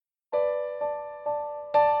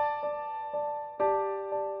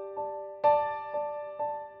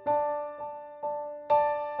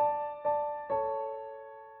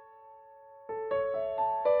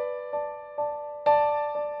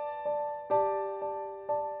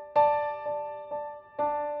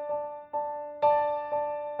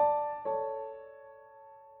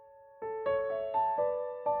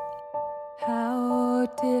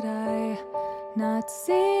Did I not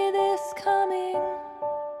see this coming?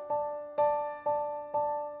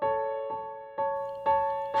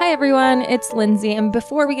 Hi everyone, it's Lindsay, and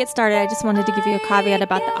before we get started, I just wanted to give you a caveat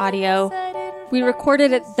about the audio. We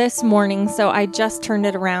recorded it this morning, so I just turned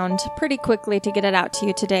it around pretty quickly to get it out to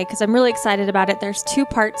you today because I'm really excited about it. There's two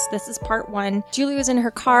parts. This is part one. Julie was in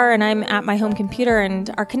her car and I'm at my home computer, and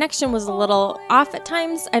our connection was a little off at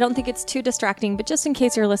times. I don't think it's too distracting, but just in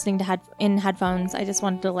case you're listening to in headphones, I just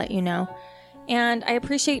wanted to let you know. And I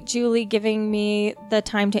appreciate Julie giving me the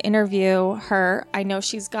time to interview her. I know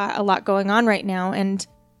she's got a lot going on right now, and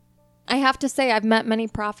I have to say I've met many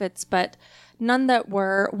prophets, but none that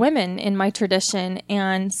were women in my tradition.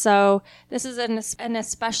 And so this is an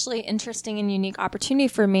especially interesting and unique opportunity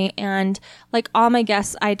for me. And like all my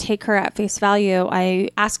guests, I take her at face value. I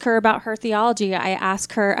ask her about her theology. I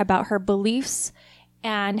ask her about her beliefs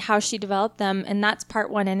and how she developed them. And that's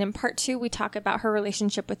part one. And in part two, we talk about her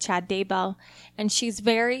relationship with Chad Daybell. And she's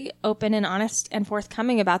very open and honest and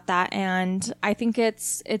forthcoming about that. And I think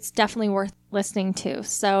it's definitely worth listening to.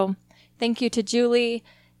 So thank you to Julie.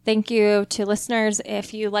 Thank you to listeners.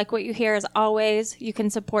 If you like what you hear, as always, you can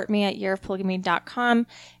support me at yearofpolygamy.com.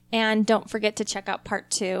 And don't forget to check out part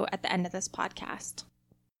two at the end of this podcast.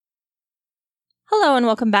 Hello and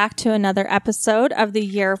welcome back to another episode of the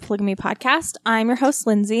Year of Polygamy podcast. I'm your host,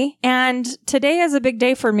 Lindsay, and today is a big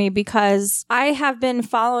day for me because I have been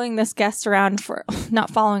following this guest around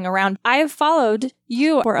I have followed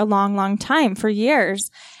you for a long, long time, for years.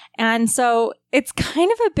 And so it's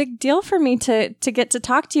kind of a big deal for me to get to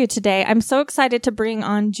talk to you today. I'm so excited to bring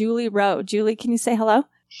on Julie Rowe. Julie, can you say hello?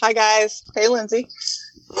 Hi, guys. Hey, Lindsay.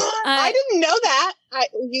 I didn't know that.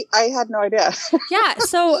 I had no idea. Yeah.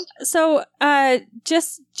 So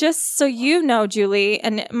just so you know, Julie,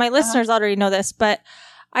 and my listeners already know this, but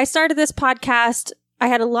I started this podcast. I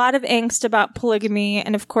had a lot of angst about polygamy,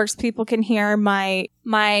 and of course, people can hear my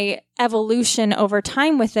evolution over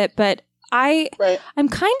time with it, but I'm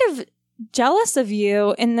kind of jealous of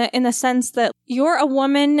you in the sense that you're a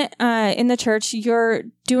woman in the church. You're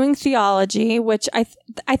doing theology, which I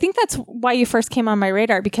think that's why you first came on my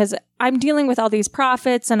radar, because I'm dealing with all these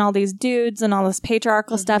prophets and all these dudes and all this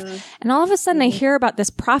patriarchal stuff. And all of a sudden I hear about this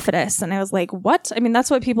prophetess and I was like, what? I mean, that's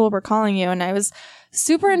what people were calling you. And I was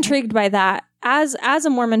super intrigued by that as a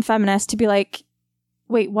Mormon feminist, to be like,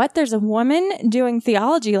 wait, what? There's a woman doing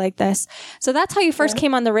theology like this. So that's how you first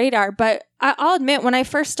came on the radar. But I'll admit, when I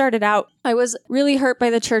first started out, I was really hurt by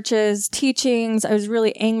the church's teachings. I was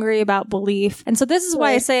really angry about belief. And so this is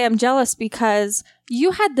why I say I'm jealous, because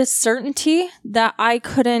you had this certainty that I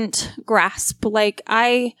couldn't grasp. Like,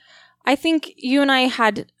 I think you and I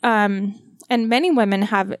had, and many women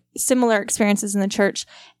have similar experiences in the church.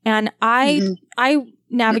 And I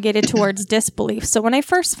navigated towards disbelief. So when I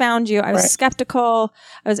first found you, I was skeptical,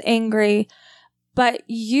 I was angry, but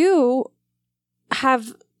you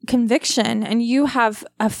have conviction and you have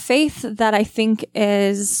a faith that I think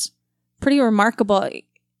is pretty remarkable,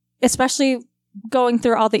 especially going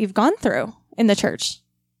through all that you've gone through in the church.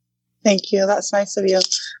 Thank you. That's nice of you.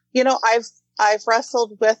 You know, I've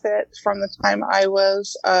wrestled with it from the time I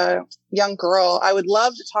was a young girl. I would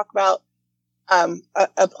love to talk about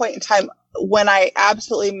a point in time when I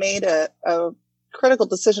absolutely made a critical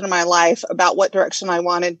decision in my life about what direction I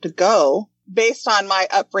wanted to go based on my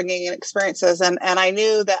upbringing and experiences. And I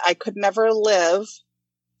knew that I could never live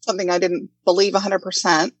something I didn't believe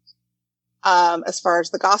 100%, as far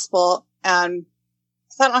as the gospel. And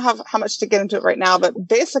so I don't have how much to get into it right now, but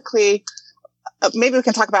basically, maybe we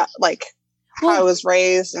can talk about how I was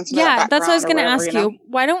raised and some of that that's what I was going to ask you know? you.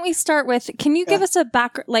 Why don't we start with, can you give us a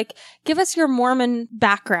give us your Mormon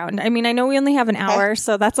background? I mean, I know we only have an hour,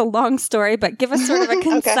 so that's a long story, but give us sort of a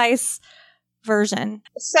concise version.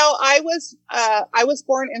 So I was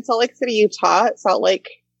born in Salt Lake City, Utah, at Salt Lake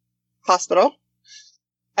Hospital,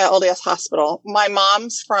 at LDS Hospital. My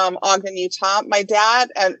mom's from Ogden, Utah. My dad,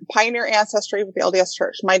 pioneer ancestry with the LDS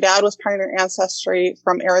Church. My dad was pioneer ancestry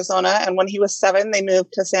from Arizona. And when he was 7, they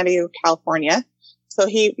moved to San Diego, California. So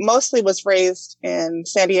he mostly was raised in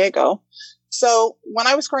San Diego. So when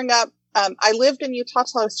I was growing up, I lived in Utah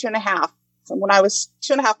till I was 2.5. So when I was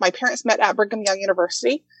 2.5, my parents met at Brigham Young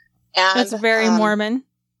University. And that's very Mormon.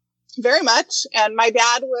 Very much. And my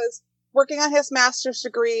dad was working on his master's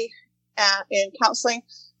degree in counseling.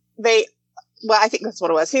 I think that's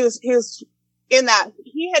what it was. He was in that.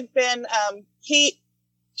 He had been, he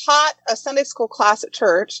taught a Sunday school class at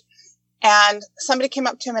church, and somebody came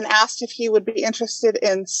up to him and asked if he would be interested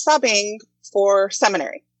in subbing for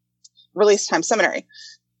seminary, release time seminary.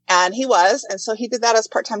 And he was, and so he did that as a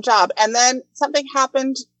part-time job. And then something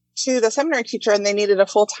happened to the seminary teacher and they needed a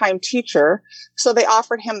full-time teacher. So they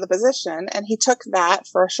offered him the position and he took that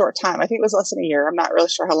for a short time. I think it was less than a year. I'm not really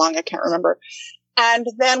sure how long. I can't remember. And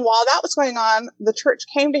then while that was going on, the church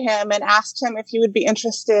came to him and asked him if he would be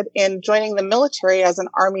interested in joining the military as an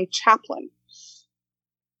Army chaplain,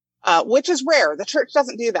 which is rare. The church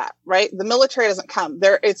doesn't do that, right? The military doesn't come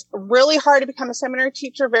there. It's really hard to become a seminary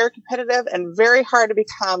teacher, very competitive, and very hard to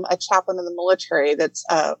become a chaplain in the military. That's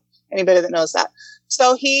anybody that knows that.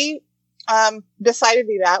 So he decided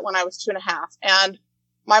to do that when I was 2.5. And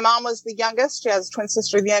my mom was the youngest. She has a twin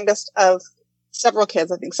sister, the youngest of several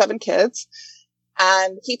kids, I think 7 kids.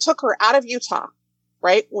 And he took her out of Utah,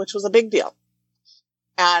 right? Which was a big deal.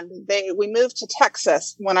 And we moved to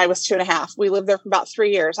Texas when I was 2.5. We lived there for about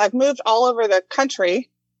 3 years. I've moved all over the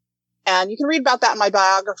country, and you can read about that in my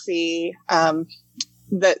biography,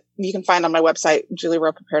 that you can find on my website,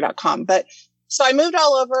 julieroprepare.com. But so I moved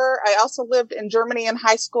all over. I also lived in Germany in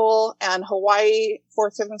high school and Hawaii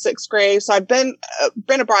 4th, 5th, and 6th grade. So I've been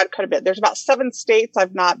abroad quite a bit. There's about 7 states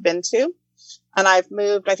I've not been to. And I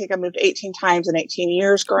think I moved 18 times in 18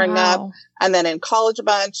 years growing up. And then in college a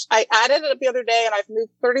bunch. I added it up the other day and I've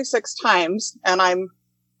moved 36 times and I'm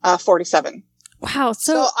 47. Wow.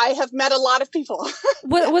 So I have met a lot of people.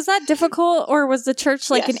 Was that difficult, or was the church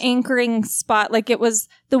like an anchoring spot? Like it was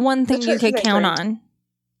the one thing you could count on?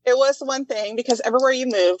 It was the one thing, because everywhere you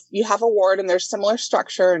move, you have a ward and there's similar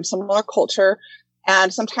structure and similar culture.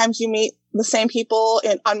 And sometimes you meet the same people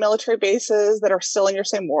on military bases that are still in your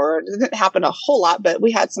same ward. It didn't happen a whole lot, but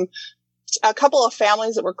we had a couple of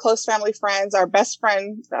families that were close family friends. Our best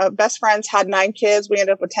friends had 9 kids. We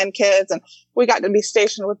ended up with 10 kids, and we got to be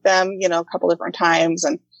stationed with them, a couple different times.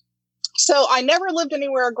 And so I never lived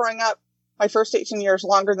anywhere growing up my first 18 years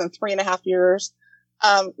longer than 3.5 years.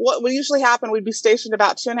 What would usually happen, we'd be stationed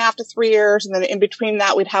about 2.5 to 3 years. And then in between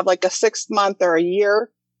that, we'd have like a 6 month or a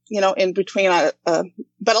year, in between,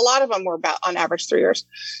 but a lot of them were about on average 3 years.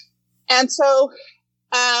 And so,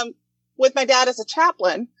 with my dad as a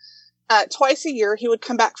chaplain, twice a year, he would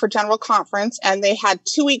come back for general conference, and they had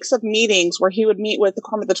 2 weeks of meetings where he would meet with the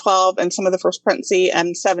Quorum of the 12 and some of the First Presidency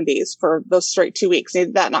and 70s for those straight 2 weeks. He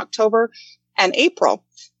did that in October and April.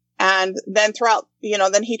 And then throughout,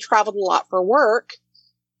 then he traveled a lot for work,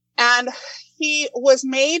 and he was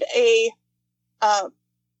made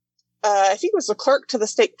I think it was a clerk to the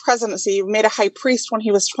stake presidency, made a high priest when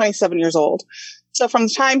he was 27 years old. So from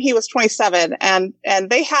the time he was 27, and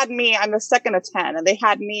they had me, I'm the second of 10, and they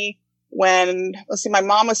had me when, my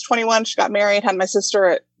mom was 21, she got married, had my sister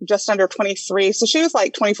at just under 23. So she was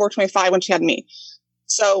like 24, 25 when she had me.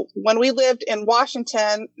 So when we lived in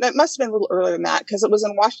Washington, that must have been a little earlier than that, because it was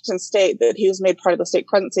in Washington State that he was made part of the stake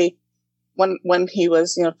presidency when he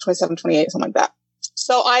was, 27, 28, something like that.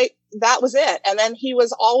 So that was it. And then he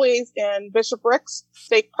was always in Bishop Rick's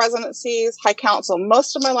stake presidencies, High Council.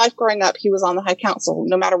 Most of my life growing up, he was on the High Council.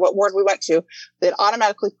 No matter what ward we went to, they'd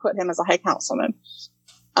automatically put him as a High Councilman.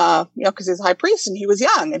 Because he was a high priest and he was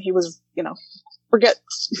young and he was,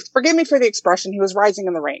 forgive me for the expression, he was rising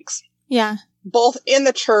in the ranks. Yeah. Both in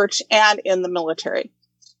the church and in the military.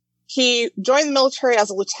 He joined the military as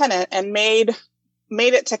a lieutenant and made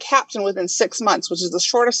it to captain within 6 months, which is the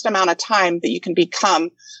shortest amount of time that you can become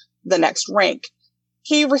the next rank.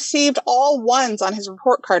 He received all 1s on his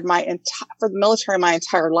report card for the military my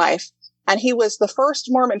entire life. And he was the first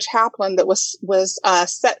Mormon chaplain that was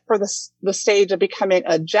set for the stage of becoming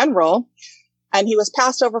a general. And he was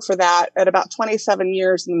passed over for that at about 27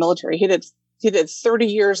 years in the military. He did 30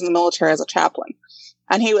 years in the military as a chaplain.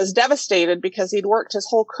 And he was devastated because he'd worked his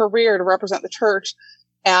whole career to represent the church,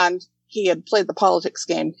 and he had played the politics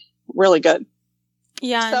game really good.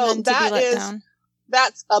 Yeah. So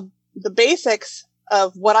that's the basics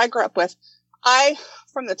of what I grew up with.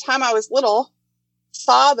 From the time I was little,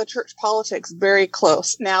 saw the church politics very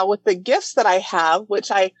close. Now, with the gifts that I have, which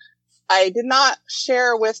I did not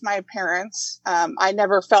share with my parents, I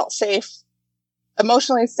never felt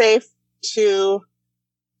emotionally safe to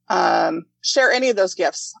share any of those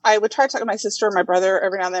gifts. I would try to talk to my sister or my brother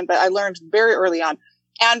every now and then, but I learned very early on.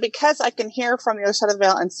 And because I can hear from the other side of the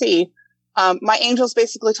veil and see, my angels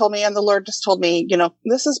basically told me, and the Lord just told me,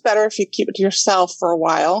 this is better if you keep it to yourself for a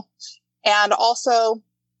while. And also,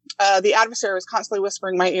 the adversary was constantly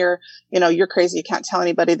whispering in my ear, you're crazy. You can't tell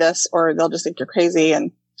anybody this, or they'll just think you're crazy.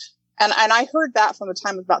 And I heard that from the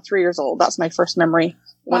time I was about 3 years old. That's my first memory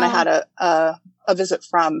when I had a visit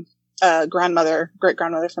from great grandmother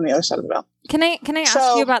from the other side of the veil. Can I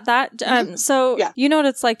ask you about that? Yeah. You know what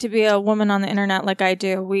it's like to be a woman on the internet like I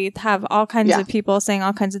do. We have all kinds of people saying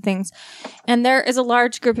all kinds of things. And there is a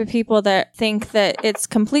large group of people that think that it's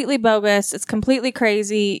completely bogus. It's completely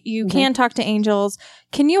crazy. You can talk to angels.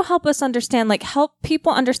 Can you help us understand, like help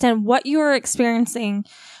people understand what you are experiencing,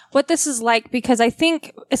 what this is like? Because I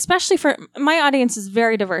think, especially for my audience is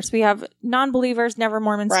very diverse. We have non-believers, never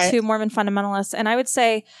Mormons, to Mormon fundamentalists. And I would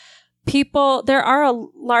say there are a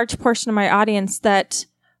large portion of my audience that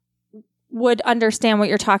would understand what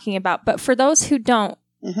you're talking about. But for those who don't,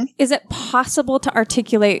 is it possible to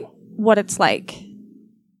articulate what it's like?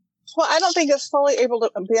 Well, I don't think it's fully able to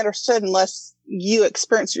be understood unless you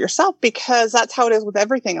experience it yourself, because that's how it is with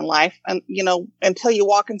everything in life. And, until you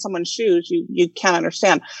walk in someone's shoes, you can't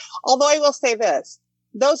understand. Although I will say this,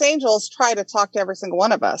 those angels try to talk to every single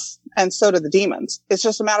one of us, and so do the demons. It's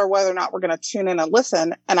just a matter of whether or not we're going to tune in and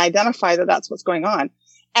listen and identify that that's what's going on.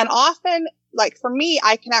 And often, like for me,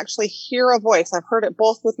 I can actually hear a voice. I've heard it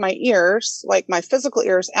both with my ears, like my physical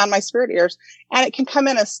ears and my spirit ears, and it can come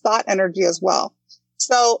in as thought energy as well.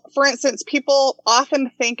 So, for instance, people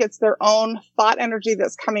often think it's their own thought energy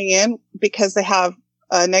that's coming in because they have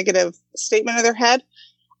a negative statement in their head.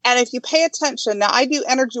 And if you pay attention, now I do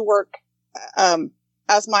energy work,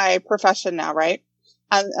 as my profession now, right?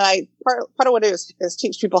 And part of what it is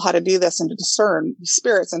teach people how to do this and to discern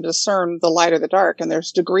spirits and discern the light or the dark. And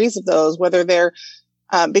there's degrees of those, whether they're,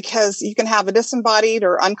 because you can have a disembodied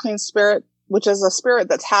or unclean spirit, which is a spirit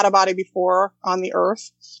that's had a body before on the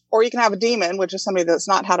earth, or you can have a demon, which is somebody that's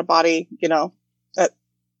not had a body, that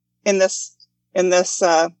on this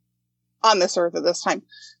earth at this time.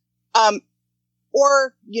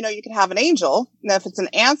 Or, you can have an angel. Now, if it's an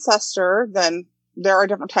ancestor, then there are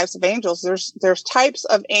different types of angels. There's types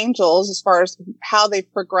of angels as far as how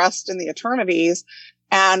they've progressed in the eternities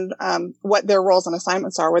and, what their roles and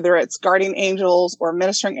assignments are, whether it's guardian angels or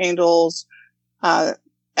ministering angels. And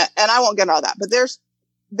I won't get into all that, but there's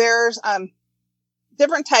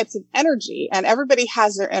different types of energy, and everybody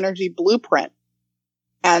has their energy blueprint.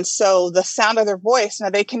 And so the sound of their voice, now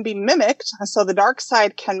they can be mimicked. And so the dark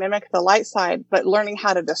side can mimic the light side, but learning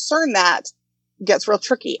how to discern that gets real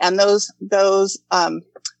tricky. And those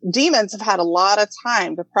demons have had a lot of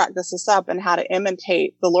time to practice this up and how to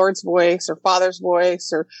imitate the Lord's voice or Father's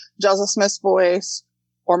voice or Joseph Smith's voice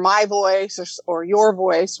or my voice or your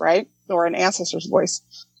voice, right? Or an ancestor's voice.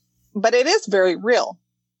 But it is very real.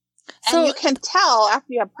 And you can tell after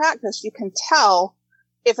you have practice, you can tell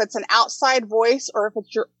if it's an outside voice or if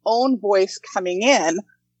it's your own voice coming in.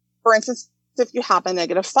 For instance, if you have a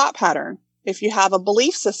negative thought pattern, if you have a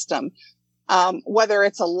belief system, whether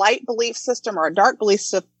it's a light belief system or a dark belief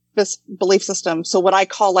system. So what I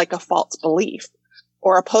call like a false belief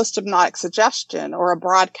or a post-hypnotic suggestion or a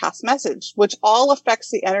broadcast message, which all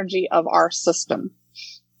affects the energy of our system.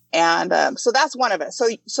 And, so that's one of it.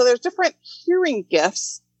 So there's different hearing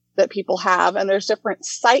gifts that people have, and there's different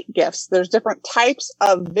sight gifts. There's different types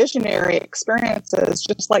of visionary experiences,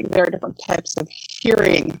 just like there are different types of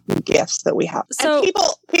hearing gifts that we have. So and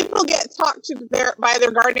people get talked to by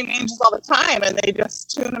their guardian angels all the time, and they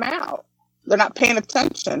just tune them out. They're not paying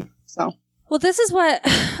attention. Well, this is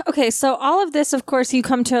okay, so all of this, of course, you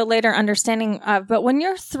come to a later understanding of, but when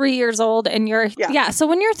you're 3 years old and so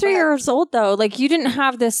when you're 3 years old, though, like you didn't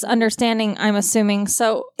have this understanding, I'm assuming.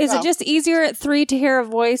 So is it just easier at 3 to hear a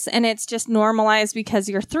voice and it's just normalized because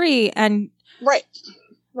you're 3 and... Right.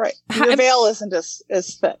 Your veil isn't as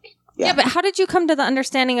thick. Yeah, but how did you come to the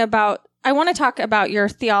understanding about, I want to talk about your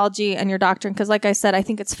theology and your doctrine, because like I said, I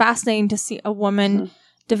think it's fascinating to see a woman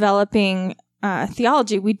developing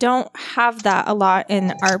theology. We don't have that a lot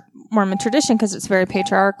in our Mormon tradition because it's very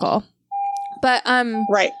patriarchal. But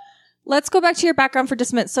let's go back to your background for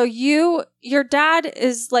just a minute. So your dad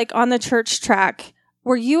is like on the church track.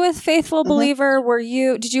 Were you a faithful believer?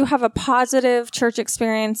 Did you have a positive church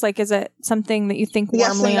experience? Like, is it something that you think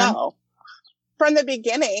warmly on? No. From the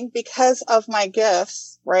beginning, because of my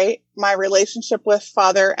gifts, right? My relationship with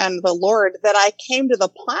Father and the Lord that I came to the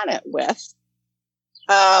planet with,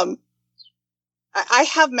 I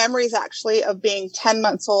have memories actually of being 10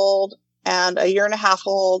 months old and a year and a half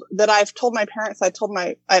old that I've told my parents,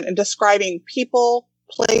 describing people,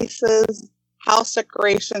 places, house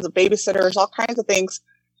decorations, babysitters, all kinds of things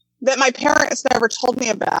that my parents never told me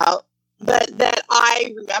about, but that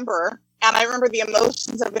I remember. And I remember the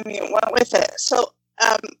emotions of it and went with it. So,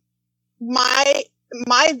 my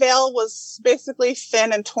veil was basically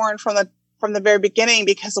thin and torn from the very beginning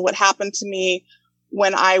because of what happened to me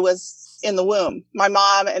when I was in the womb. My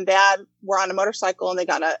mom and dad were on a motorcycle and they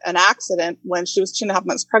got an accident when she was 2.5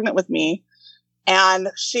 months pregnant with me. and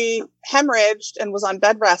she hemorrhaged and was on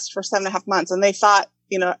bed rest for 7.5 months. And they thought,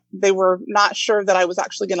 they were not sure that I was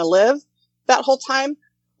actually going to live that whole time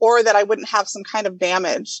or that I wouldn't have some kind of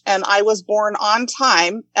damage. And I was born on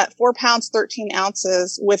time at 4 pounds, 13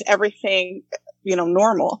 ounces with everything,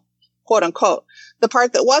 normal, quote unquote. The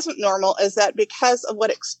part that wasn't normal is that because of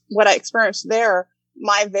what I experienced there,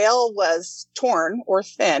 my veil was torn or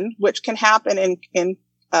thin, which can happen in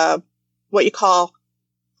what you call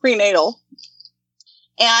prenatal.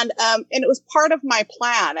 And it was part of my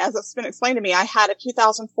plan. As it's been explained to me, I had a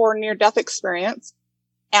 2004 near-death experience.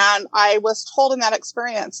 And I was told in that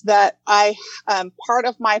experience that part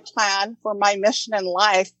of my plan for my mission in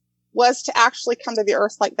life was to actually come to the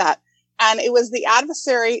earth like that. And it was the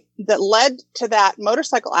adversary that led to that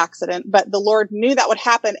motorcycle accident, but the Lord knew that would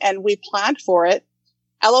happen and we planned for it.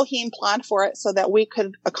 Elohim planned for it so that we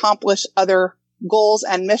could accomplish other goals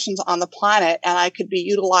and missions on the planet, and I could be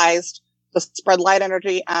utilized to spread light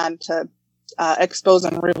energy and to expose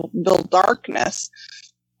and reveal darkness.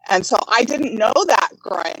 And so I didn't know that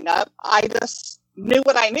growing up. I just knew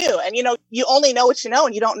what I knew. And, you only know what you know,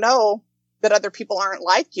 and you don't know that other people aren't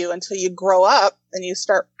like you until you grow up and you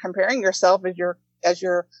start comparing yourself as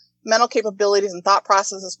your mental capabilities and thought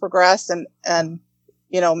processes progress and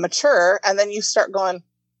mature. And then you start going,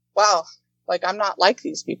 wow, like I'm not like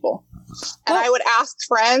these people. And I would ask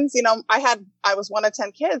friends, I was one of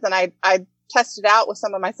 10 kids, and I tested out with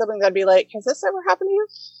some of my siblings. I'd be like, has this ever happened to you?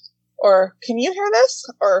 Or can you hear this?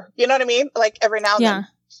 Or, you know what I mean? Like every now and then.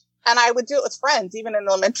 And I would do it with friends, even in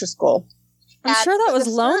elementary school. I'm sure that was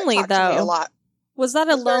lonely, though. A lot. Was that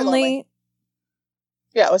a lonely?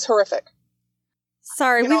 Yeah, it was horrific.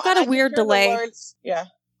 Sorry, we've got a weird delay.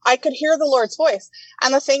 I could hear the Lord's voice.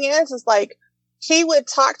 And the thing is like, he would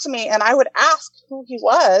talk to me and I would ask who he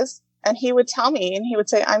was, and he would tell me, and he would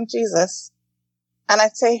say, I'm Jesus. And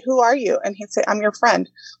I'd say, who are you? And he'd say, I'm your friend.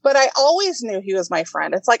 But I always knew he was my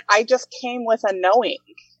friend. It's like I just came with a knowing.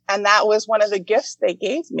 And that was one of the gifts they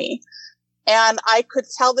gave me. And I could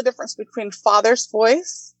tell the difference between Father's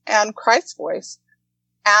voice and Christ's voice.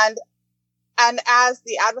 And as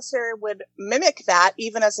the adversary would mimic that,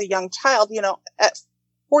 even as a young child, at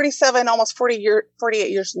 47, almost 48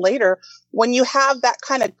 years later, when you have that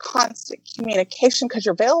kind of constant communication because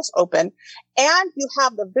your veil's open and you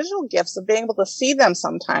have the visual gifts of being able to see them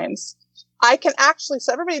sometimes, I can actually,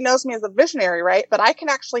 so everybody knows me as a visionary, right? But I can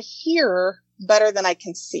actually hear better than I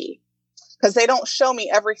can see because they don't show me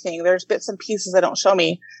everything. There's bits and pieces they don't show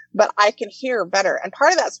me, but I can hear better. And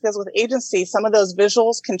part of that's because with agency, some of those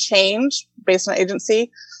visuals can change based on agency.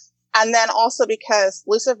 And then also because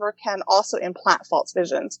Lucifer can also implant false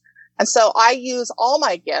visions. And so I use all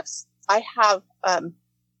my gifts. I have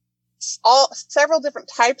several different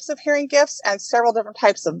types of hearing gifts and several different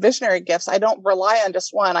types of visionary gifts. I don't rely on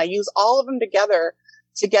just one. I use all of them together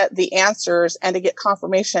to get the answers and to get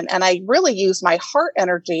confirmation. And I really use my heart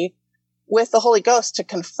energy with the Holy Ghost to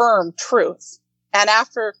confirm truth. And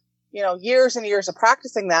after years and years of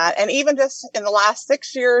practicing that, and even just in the last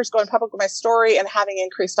 6 years going public with my story and having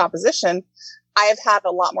increased opposition, I have had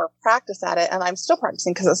a lot more practice at it, and I'm still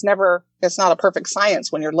practicing because it's not a perfect science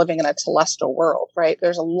when you're living in a telestial world, right?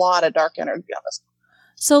 There's a lot of dark energy on this.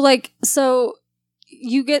 So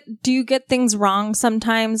do you get things wrong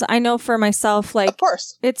sometimes? I know for myself, of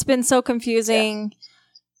course, it's been so confusing. Yeah.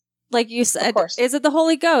 Like you said, is it the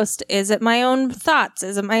Holy Ghost? Is it my own thoughts?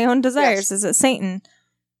 Is it my own desires? Yes. Is it Satan?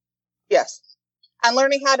 Yes. And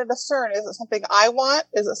learning how to discern, is it something I want?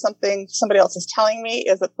 Is it something somebody else is telling me?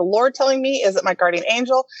 Is it the Lord telling me? Is it my guardian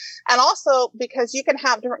angel? And also, because you can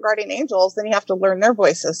have different guardian angels, then you have to learn their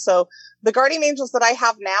voices. So the guardian angels that I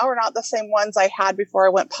have now are not the same ones I had before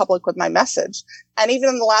I went public with my message. And even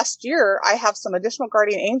in the last year, I have some additional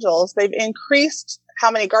guardian angels. They've increased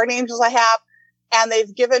how many guardian angels I have, and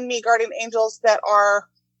they've given me guardian angels that are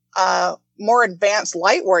more advanced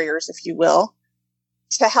light warriors, if you will,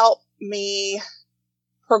 to help me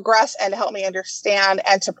progress and help me understand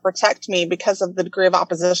and to protect me because of the degree of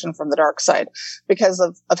opposition from the dark side, because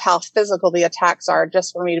of how physical the attacks are,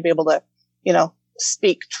 just for me to be able to,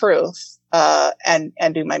 speak truth, and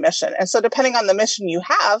do my mission. And so depending on the mission you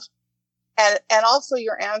have and also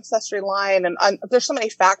your ancestry line, and there's so many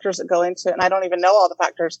factors that go into it, and I don't even know all the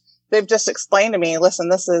factors. They've just explained to me, listen,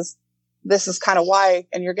 this is kind of why,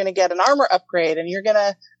 and you're going to get an armor upgrade, and you're going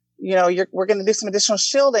to, we're going to do some additional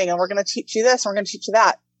shielding, and we're going to teach you this, and we're going to teach you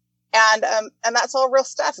that. And that's all real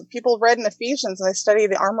stuff. If people read in Ephesians and they study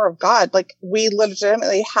the armor of God, like we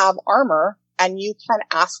legitimately have armor, and you can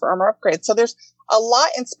ask for armor upgrades. So there's a lot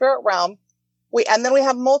in spirit realm. And then we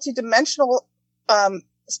have multidimensional,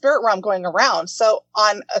 spirit realm going around. So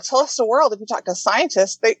on a telestial world, if you talk to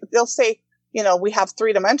scientists, they'll say we have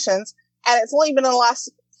 3 dimensions. And it's only been in the last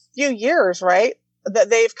few years, right, that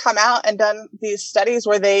they've come out and done these studies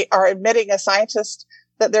where they are admitting as scientists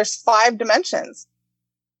that there's 5 dimensions.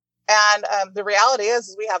 And the reality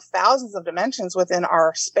is we have thousands of dimensions within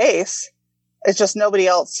our space. It's just nobody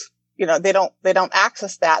else, they don't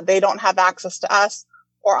access that. They don't have access to us,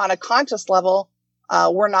 or on a conscious level,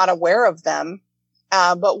 we're not aware of them.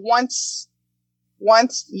 But once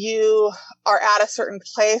you are at a certain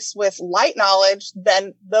place with light knowledge,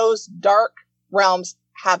 then those dark realms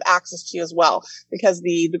have access to you as well, because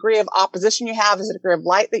the degree of opposition you have is the degree of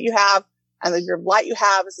light that you have, and the degree of light you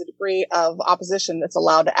have is the degree of opposition that's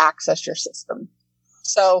allowed to access your system.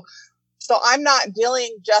 So I'm not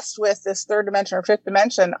dealing just with this 3rd dimension or 5th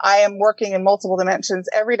dimension. I am working in multiple dimensions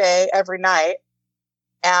every day, every night.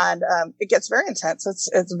 And it gets very intense.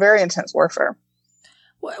 It's very intense warfare.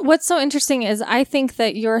 What's so interesting is I think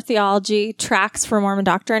that your theology tracks for Mormon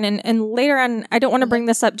doctrine. And later on, I don't want to bring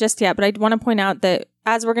this up just yet, but I want to point out that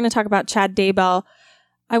as we're going to talk about Chad Daybell,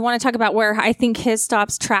 I want to talk about where I think his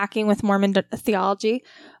stops tracking with Mormon theology.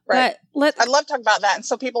 Right. But I'd love to talk about that. And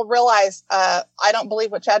so people realize I don't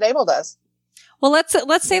believe what Chad Daybell does. Well, let's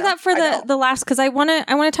save that for the last, because I want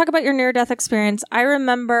to talk about your near-death experience. I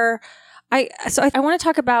remember, I want to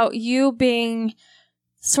talk about you being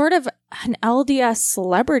sort of an LDS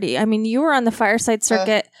celebrity. I mean, you were on the Fireside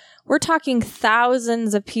Circuit. We're talking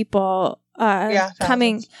thousands of people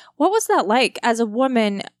coming. What was that like as a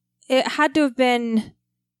woman? It had to have been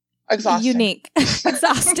exhausting. Unique,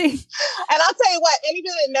 exhausting. And I'll tell you what,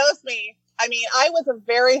 anybody that knows me, I mean, I was a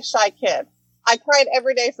very shy kid. I cried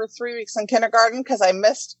every day for 3 weeks in kindergarten because I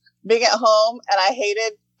missed being at home, and I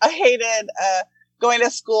hated going to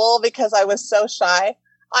school because I was so shy.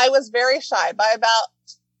 I was very shy. By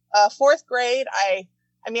about 4th grade, I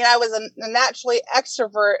was a naturally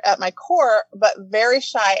extrovert at my core, but very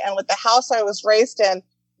shy. And with the house I was raised in,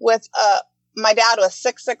 with my dad was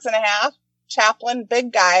 6'6.5", chaplain,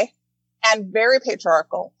 big guy, and very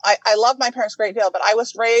patriarchal. I love my parents a great deal, but I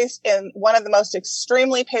was raised in one of the most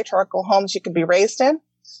extremely patriarchal homes you could be raised in.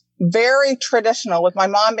 Very traditional, with my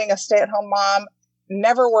mom being a stay-at-home mom,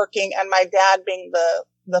 never working, and my dad being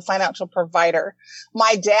the financial provider.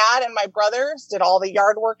 My dad and my brothers did all the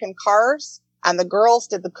yard work and cars, and the girls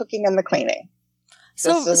did the cooking and the cleaning.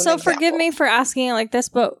 So forgive me for asking it like this,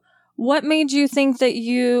 but what made you think that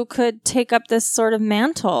you could take up this sort of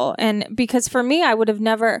mantle? And because for me, I would have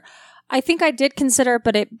never, I think I did consider,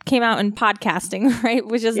 but it came out in podcasting, right?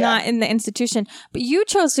 Which is not in the institution. But you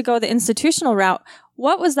chose to go the institutional route.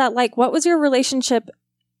 What was that like? What was your relationship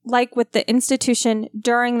like with the institution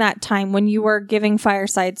during that time when you were giving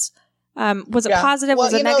firesides? Was it positive?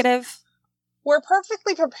 Was it negative? We're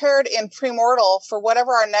perfectly prepared in premortal for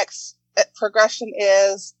whatever our next progression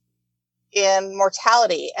is in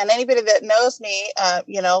mortality. And anybody that knows me,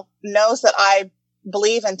 knows that I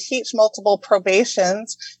believe and teach multiple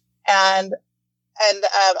probations, and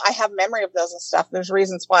I have memory of those and stuff. There's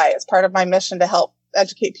reasons why. It's part of my mission to help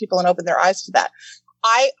educate people and open their eyes to that.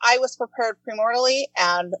 I was prepared premortally,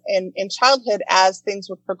 and in childhood, as things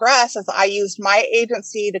would progress, as I used my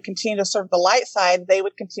agency to continue to serve the light side, they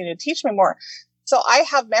would continue to teach me more. So I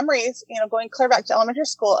have memories, going clear back to elementary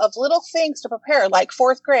school, of little things to prepare, like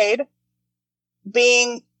 4th grade,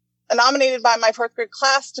 being nominated by my 4th grade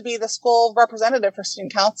class to be the school representative for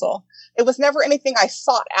student council. It was never anything I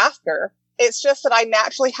sought after. It's just that I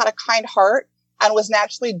naturally had a kind heart and was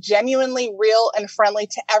naturally genuinely real and friendly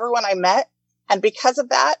to everyone I met. And because of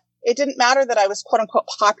that, it didn't matter that I was quote unquote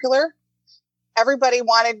popular. Everybody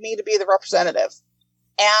wanted me to be the representative.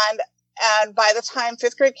 And by the time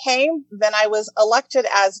 5th grade came, then I was elected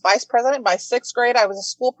as vice president. By 6th grade, I was a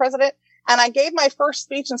school president. And I gave my first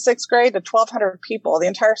speech in 6th grade to 1,200 people, the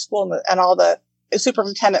entire school and all the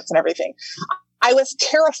superintendents and everything. I was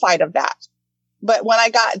terrified of that. But when I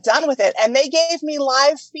got done with it, and they gave me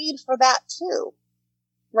live feed for that too,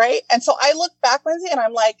 right? And so I look back, Lindsay, and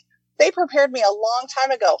I'm like, they prepared me a long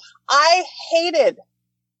time ago. I hated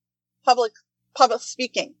public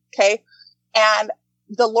speaking, okay? And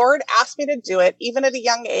the Lord asked me to do it, even at a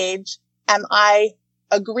young age, and I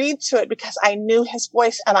agreed to it because I knew his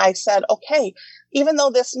voice, and I said, okay, even though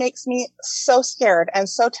this makes me so scared and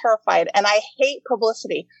so terrified, and I hate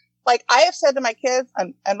publicity. Like I have said to my kids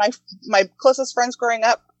and my closest friends growing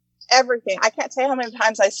up, everything. I can't tell you how many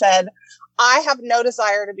times I said, I have no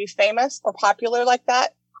desire to be famous or popular like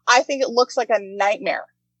that. I think it looks like a nightmare.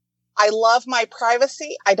 I love my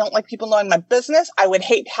privacy. I don't like people knowing my business. I would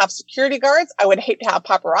hate to have security guards. I would hate to have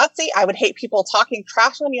paparazzi. I would hate people talking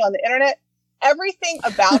trash on you on the internet. Everything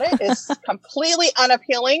about it is completely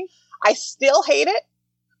unappealing. I still hate it,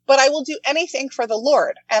 but I will do anything for the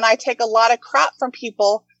Lord. And I take a lot of crap from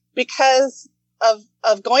people because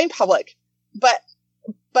of going public, but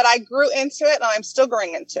I grew into it and I'm still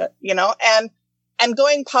growing into it, you know, and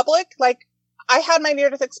going public, like I had my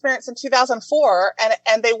near-death experience in 2004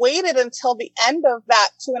 and they waited until the end of that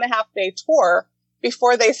 2.5-day tour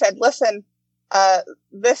before they said, listen,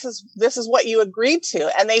 this is what you agreed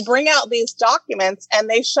to. And they bring out these documents and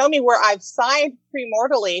they show me where I've signed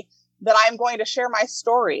premortally that I'm going to share my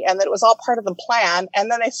story and that it was all part of the plan. And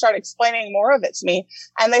then they start explaining more of it to me.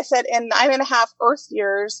 And they said, in 9.5 Earth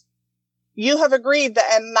years, you have agreed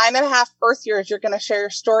that in 9.5 Earth years, you're going to share your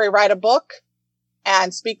story, write a book,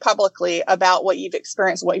 and speak publicly about what you've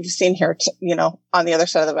experienced, what you've seen here, you know, on the other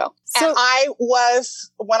side of the veil. So, and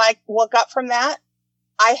when I woke up from that,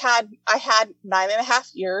 I had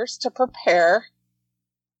 9.5 years to prepare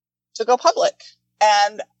to go public.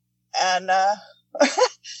 And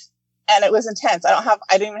and it was intense. I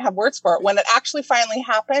didn't even have words for it. When it actually finally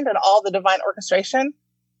happened and all the divine orchestration,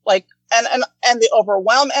 like, and the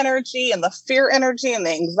overwhelm energy and the fear energy and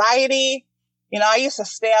the anxiety, you know, I used to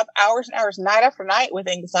stay up hours and hours, night after night with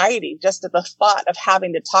anxiety, just at the thought of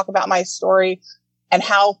having to talk about my story and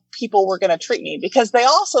how people were going to treat me, because they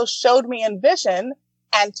also showed me in vision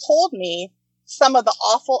and told me some of the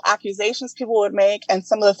awful accusations people would make and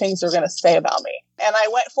some of the things they're going to say about me. And I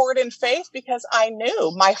went forward in faith because I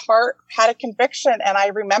knew my heart had a conviction and I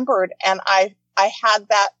remembered, and I had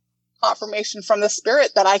that confirmation from the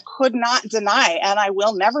Spirit that I could not deny and I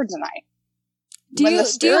will never deny. Do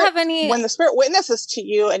you have any... When the Spirit witnesses to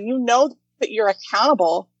you and you know that you're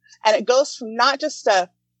accountable, and it goes from not just a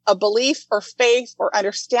belief or faith or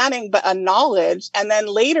understanding, but a knowledge, and then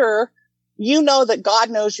later you know that God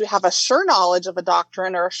knows you have a sure knowledge of a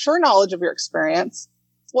doctrine or a sure knowledge of your experience.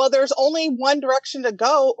 Well, there's only one direction to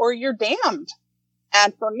go or you're damned.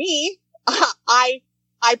 And for me, I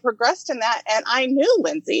progressed in that, and I knew,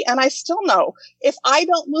 Lindsay, and I still know, if I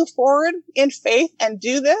don't move forward in faith and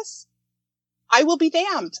do this, I will be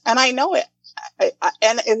damned. And I know it.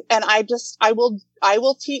 I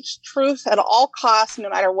will teach truth at all costs, no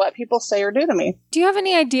matter what people say or do to me. Do you have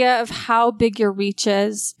any idea of how big your reach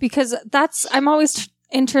is? Because I'm always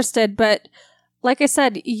interested, but like I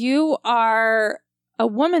said, you are a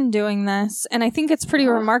woman doing this, and I think it's pretty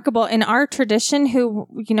remarkable in our tradition, who,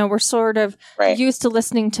 you know, we're sort of used to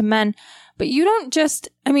listening to men, but you don't just,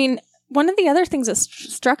 I mean, one of the other things that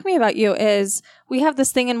struck me about you is we have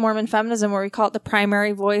this thing in Mormon feminism where we call it the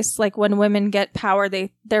primary voice. Like when women get power,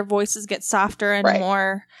 their voices get softer and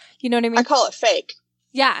more, you know what I mean? I call it fake.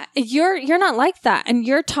 Yeah. You're not like that. And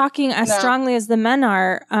you're talking as strongly as the men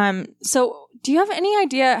are. So do you have any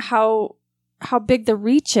idea how big the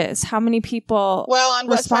reach is? How many people on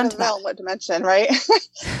what side of the veil that? and what dimension, right?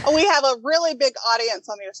 We have a really big audience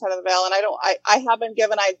on the other side of the veil, and I have been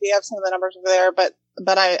given an idea of some of the numbers over there, but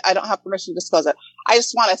I don't have permission to disclose it. I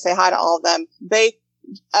just want to say hi to all of them. They,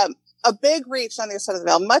 a big reach on the other side of the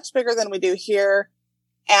veil, much bigger than we do here.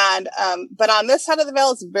 And, but on this side of the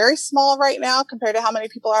veil, it's very small right now compared to how many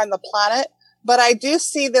people are on the planet. But I do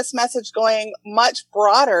see this message going much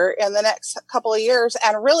broader in the next couple of years,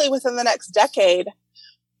 and really within the next decade.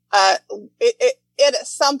 At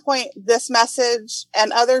some point, this message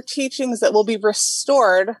and other teachings that will be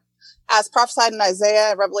restored, as prophesied in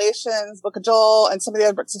Isaiah, Revelations, Book of Joel, and some of the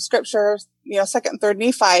other books of scriptures, you know, 2nd and 3rd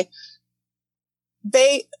Nephi,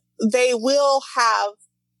 they will have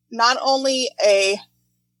not only a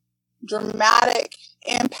dramatic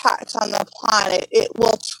impact on the planet, it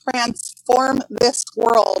will transform this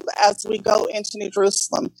world as we go into New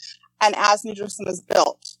Jerusalem and as New Jerusalem is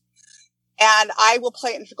built. And I will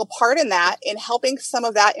play an integral part in that, in helping some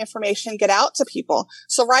of that information get out to people.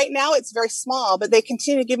 So right now it's very small, but they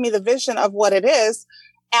continue to give me the vision of what it is.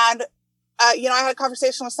 And, you know, I had a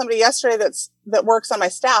conversation with somebody yesterday that works on my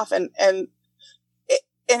staff, and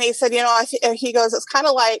he said, you know, he goes, it's kind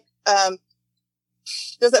of like,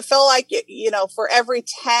 does it feel like, you know, for every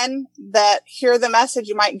 10 that hear the message,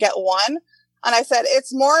 you might get one? And I said,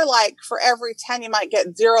 it's more like for every 10, you might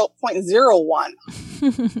get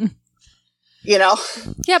 0.01. You know?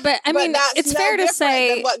 Yeah, but I mean, it's fair to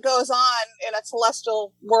say than what goes on in a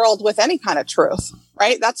celestial world with any kind of truth,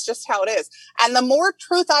 right? That's just how it is. And the more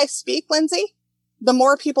truth I speak, Lindsay, the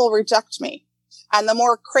more people reject me, and the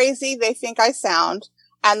more crazy they think I sound,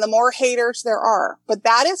 and the more haters there are. But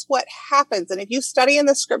that is what happens. And if you study in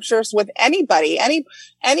the scriptures with anybody, any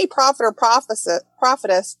prophet or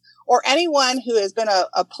prophetess, or anyone who has been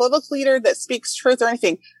a political leader that speaks truth or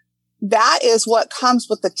anything, that is what comes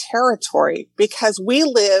with the territory, because we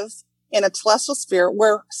live in a celestial sphere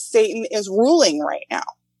where Satan is ruling right now.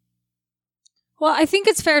 Well, I think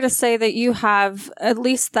it's fair to say that you have at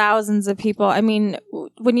least thousands of people. I mean,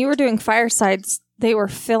 when you were doing firesides, they were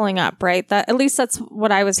filling up, right? That at least that's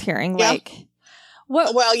what I was hearing. Yeah. Like,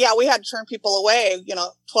 what? Well, yeah, we had to turn people away.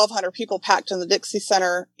 1,200 people packed in the Dixie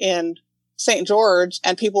Center in St. George,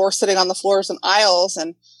 and people were sitting on the floors and aisles,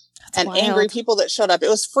 and angry people that showed up. It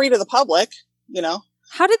was free to the public,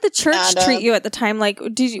 How did the church treat you at the time? Like,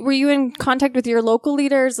 were you in contact with your local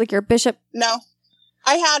leaders, like your bishop? No.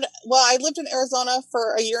 I lived in Arizona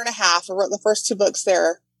for a year and a half. I wrote the first 2 books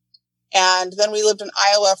there. And then we lived in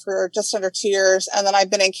Iowa for just under 2 years. And then I've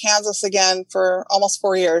been in Kansas again for almost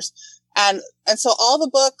 4 years. And so all the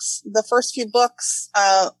books, the first few books,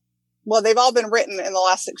 they've all been written in the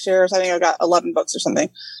last 6 years. I think I got 11 books or something.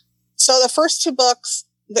 So the first 2 books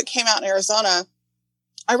that came out in Arizona,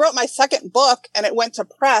 I wrote my second book and it went to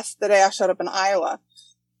press the day I showed up in Iowa.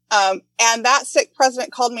 And that stake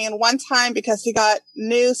president called me in one time because he got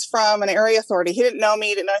news from an area authority. He didn't know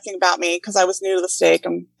me, didn't know anything about me because I was new to the stake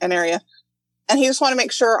and an area. And he just wanted to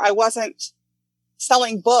make sure I wasn't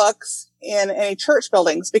selling books in any church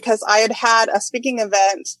buildings because I had a speaking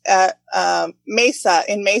event at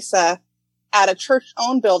Mesa at a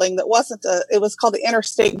church-owned building that it was called the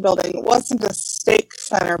Interstate Building. It wasn't a stake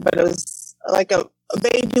center, but it was like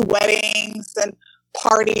they do weddings and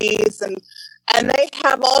parties and they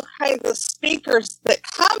have all kinds of speakers that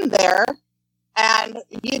come there, and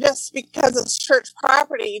because it's church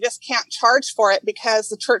property, you just can't charge for it because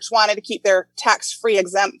the church wanted to keep their tax-free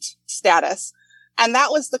exempt status. And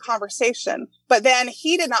that was the conversation. But then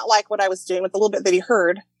he did not like what I was doing with the little bit that he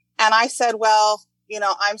heard. And I said, well,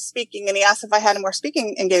 I'm speaking. And he asked if I had any more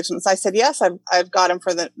speaking engagements. I said, yes, I've got him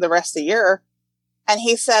for the rest of the year. And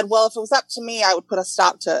he said, well, if it was up to me, I would put a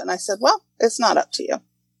stop to it. And I said, well, it's not up to you.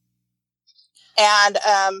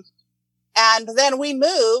 And then we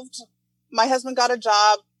moved. My husband got a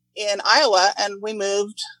job in Iowa and we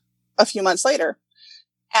moved a few months later.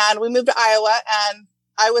 And we moved to Iowa and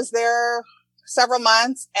I was there several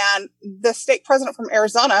months, and the stake president from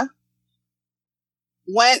Arizona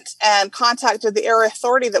went and contacted the area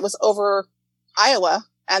authority that was over Iowa.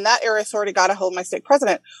 And that area authority got a hold of my stake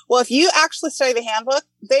president. Well, if you actually study the handbook,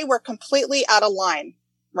 they were completely out of line,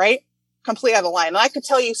 right? Completely out of line. And I could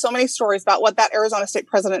tell you so many stories about what that Arizona stake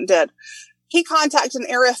president did. He contacted an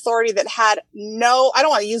area authority that had I don't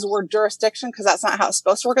want to use the word jurisdiction because that's not how it's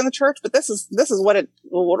supposed to work in the church, but this is what it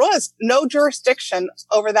was. No jurisdiction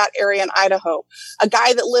over that area in Idaho. A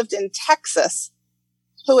guy that lived in Texas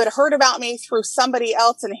who had heard about me through somebody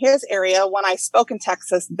else in his area when I spoke in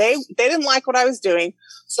Texas. They didn't like what I was doing.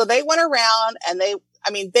 So they went around and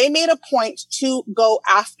they made a point to go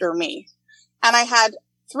after me. And I had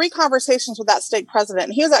 3 conversations with that stake president,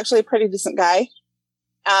 and he was actually a pretty decent guy.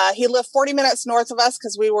 He lived 40 minutes north of us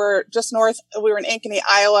because we were just north. We were in Ankeny,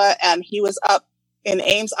 Iowa, and he was up in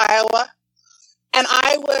Ames, Iowa. And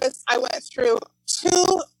I went through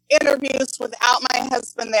 2 interviews without my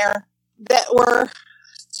husband there that were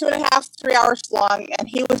 2.5, 3 hours long. And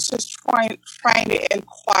he was just trying to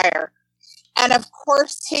inquire. And of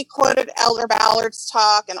course he quoted Elder Ballard's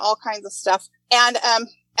talk and all kinds of stuff. And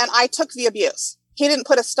I took the abuse. He didn't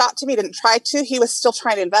put a stop to me, didn't try to. He was still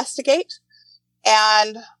trying to investigate.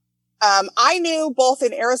 And I knew both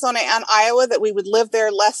in Arizona and Iowa that we would live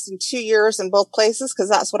there less than 2 years in both places because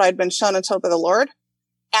that's what I'd been shown and told by the Lord.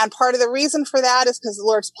 And part of the reason for that is because the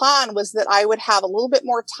Lord's plan was that I would have a little bit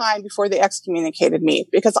more time before they excommunicated me,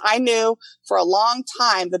 because I knew for a long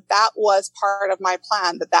time that was part of my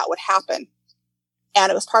plan, that would happen.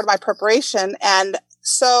 And it was part of my preparation. And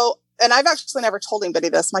I've actually never told anybody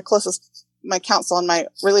this. My counsel and my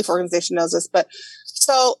relief organization knows this, but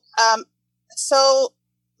so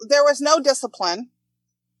there was no discipline,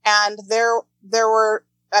 and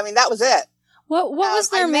that was it. What was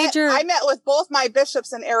their major? I met with both my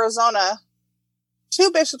bishops in Arizona, 2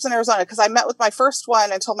 bishops in Arizona, because I met with my first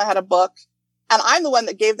one and told them I had a book, and I'm the one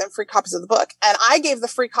that gave them free copies of the book. And I gave the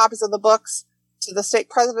free copies of the books to the stake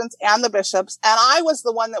presidents and the bishops, and I was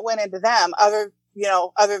the one that went into them, other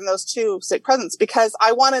than those 2 stake presidents, because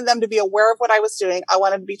I wanted them to be aware of what I was doing. I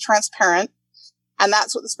wanted to be transparent. And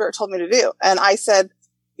that's what the Spirit told me to do. And I said,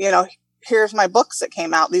 here's my books that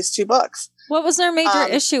came out, these 2 books. What was their major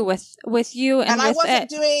issue with you and with I wasn't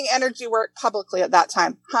doing energy work publicly at that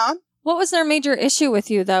time. Huh? What was their major issue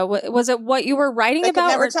with you, though? Was it what you were writing about? They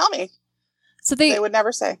could never tell me. So they would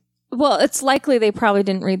never say. Well, it's likely they probably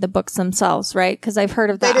didn't read the books themselves, right? Because I've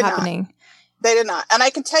heard of that happening. They did not. And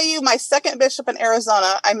I can tell you, my second bishop in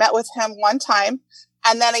Arizona, I met with him one time.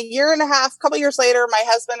 And then a couple years later, my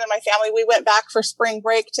husband and my family, we went back for spring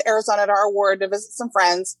break to Arizona to our ward to visit some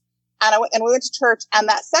friends. And we went to church. And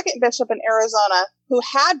that second bishop in Arizona, who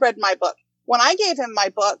had read my book, when I gave him my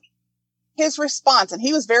book, his response, and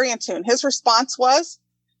he was very in tune, his response was,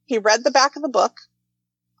 he read the back of the book.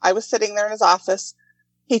 I was sitting there in his office.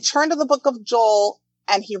 He turned to the book of Joel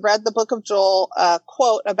and he read the book of Joel,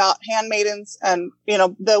 quote about handmaidens and,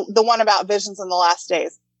 the one about visions in the last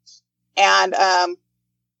days. And,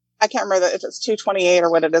 I can't remember if it's 228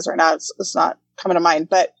 or what it is right now. It's not coming to mind,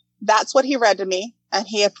 but that's what he read to me. And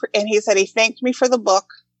he said he thanked me for the book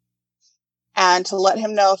and to let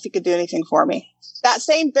him know if he could do anything for me. That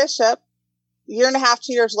same bishop, a year and a half,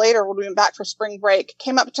 2 years later, when we went back for spring break,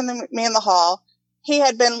 came up to me in the hall. He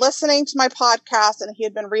had been listening to my podcast and he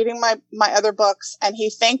had been reading my other books, and he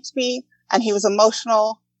thanked me and he was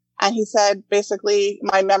emotional. And he said, basically,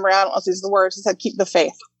 my memory, I don't know if these are the words, he said, keep the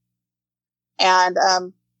faith. And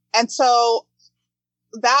so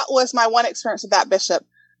that was my one experience with that bishop.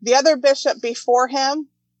 The other bishop before him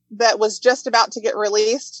that was just about to get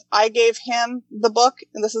released, I gave him the book,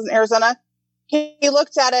 and this is in Arizona. He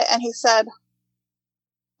looked at it and he said,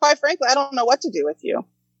 quite frankly, I don't know what to do with you.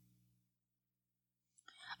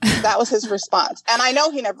 That was his response. And I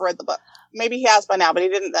know he never read the book. Maybe he has by now, but he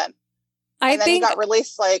didn't then. And then he got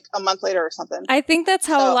released like a month later or something. I think that's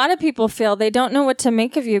how a lot of people feel. They don't know what to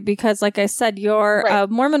make of you because, like I said, you're a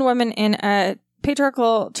Mormon woman in a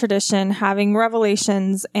patriarchal tradition having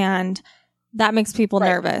revelations, and that makes people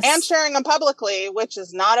nervous. And sharing them publicly, which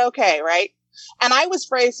is not okay, right? And I was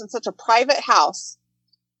raised in such a private house,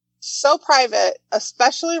 so private,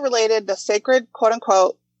 especially related to sacred, quote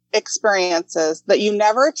unquote, experiences, that you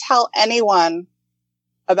never tell anyone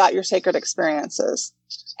about your sacred experiences.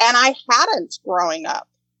 And I hadn't growing up.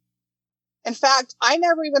 In fact, I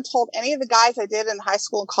never even told any of the guys I did in high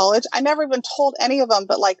school and college. I never even told any of them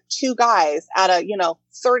but like 2 guys out of,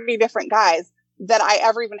 30 different guys that I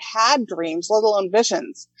ever even had dreams, let alone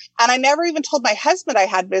visions. And I never even told my husband I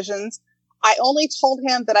had visions. I only told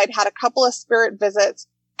him that I'd had a couple of spirit visits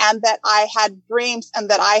and that I had dreams and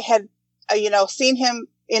that I had, seen him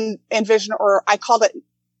in vision, or I called it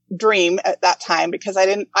dream at that time because I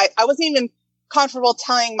wasn't even comfortable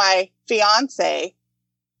telling my fiance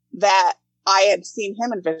that I had seen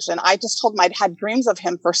him in vision. I just told him I'd had dreams of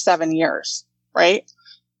him for 7 years. Right.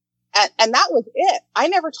 And that was it. I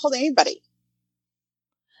never told anybody.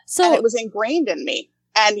 And it was ingrained in me.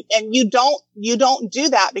 And you don't do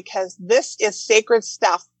that because this is sacred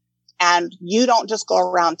stuff. And you don't just go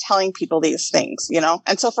around telling people these things,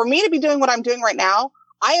 And so for me to be doing what I'm doing right now,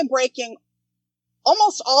 I am breaking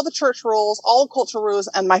almost all the church rules, all the culture rules,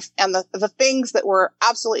 and the things that were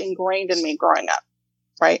absolutely ingrained in me growing up,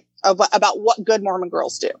 right? About what good Mormon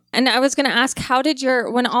girls do. And I was going to ask,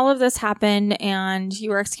 when all of this happened and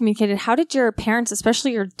you were excommunicated, how did your parents,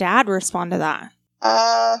 especially your dad, respond to that?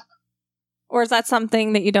 Or is that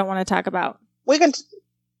something that you don't want to talk about? We can,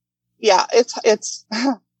 it's,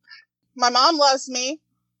 my mom loves me.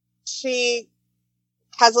 She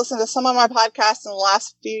has listened to some of my podcasts in the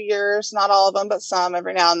last few years, not all of them, but some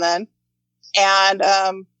every now and then. And,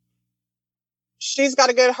 she's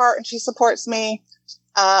got a good heart and she supports me.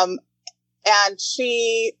 And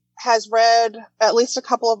she has read at least a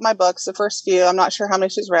couple of my books, the first few. I'm not sure how many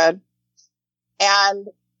she's read. And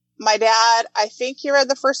my dad, I think he read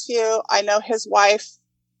the first few. I know his wife,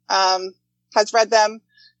 has read them.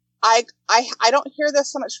 I don't hear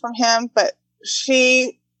this so much from him, but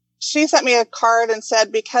she sent me a card and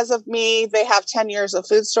said, because of me, they have 10 years of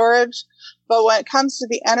food storage. But when it comes to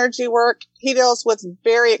the energy work, he deals with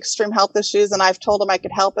very extreme health issues. And I've told him I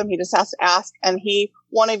could help him. He just has to ask. And he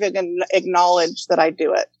won't even acknowledge that I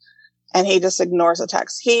do it. And he just ignores the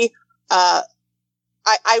text. I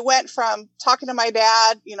went from talking to my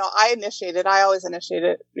dad, I always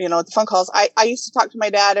initiated, the phone calls. I used to talk to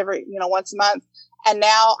my dad every, once a month. And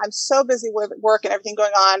now I'm so busy with work and everything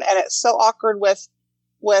going on. And it's so awkward with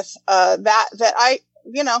that I,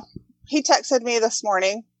 he texted me this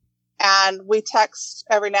morning and we text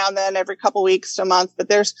every now and then, every couple weeks to a month, but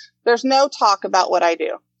there's no talk about what I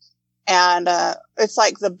do. And, it's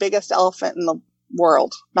like the biggest elephant in the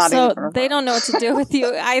world. So they don't know what to do with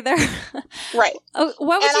you either. Right. What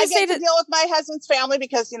would you say to deal with my husband's family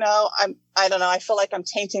because, I don't know, I feel like I'm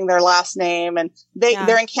tainting their last name and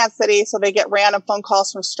they're in Kansas City. So they get random phone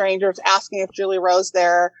calls from strangers asking if Julie Rose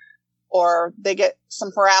there. Or they get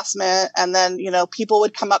some harassment and then, people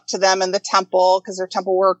would come up to them in the temple because they're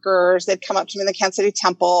temple workers. They'd come up to me in the Kansas City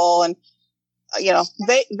temple and,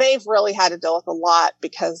 they've really had to deal with a lot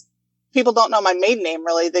because people don't know my maiden name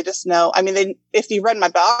really. They just know, if you read my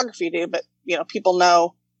biography, you do, but, people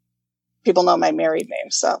know my married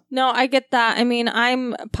name. So. No, I get that.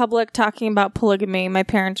 I'm public talking about polygamy. My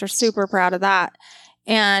parents are super proud of that.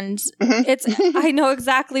 And I know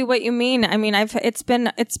exactly what you mean. I mean, it's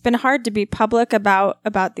been hard to be public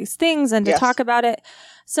about these things and to talk about it.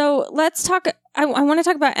 So let's talk. I want to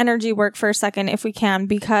talk about energy work for a second, if we can,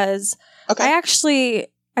 because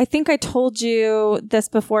I think I told you this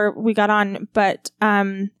before we got on, but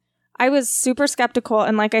I was super skeptical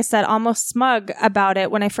and, like I said, almost smug about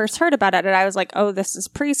it when I first heard about it. And I was like, oh, this is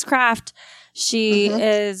priestcraft. She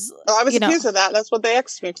is. Oh, I was accused of that. That's what they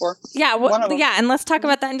asked me for. Yeah. Yeah. And let's talk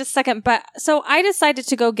about that in just a second. But so I decided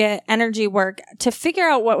to go get energy work to figure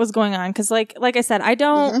out what was going on. Cause like I said, I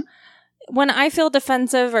don't, when I feel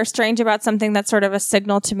defensive or strange about something, that's sort of a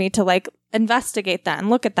signal to me to like investigate that and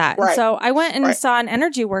look at that. Right. And so I went and saw an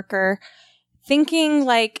energy worker thinking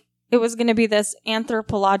like it was going to be this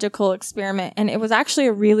anthropological experiment. And it was actually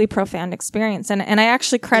a really profound experience. And I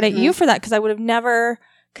actually credit you for that, because I would have never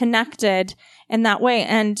connected in that way.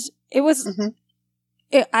 And it was,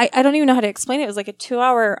 I don't even know how to explain it. It was like a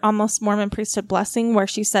 2-hour almost Mormon priesthood blessing where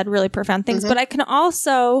she said really profound things. But I can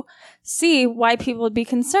also see why people would be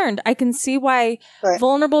concerned. I can see why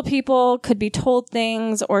vulnerable people could be told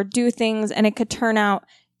things or do things and it could turn out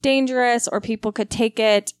dangerous, or people could take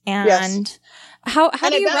it and how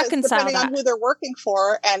do you reconcile depending that? On who they're working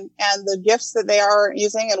for and the gifts that they are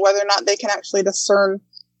using and whether or not they can actually discern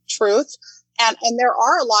truth. And there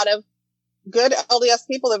are a lot of good LDS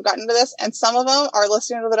people that have gotten into this, and some of them are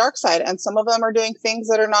listening to the dark side, and some of them are doing things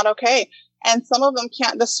that are not okay, and some of them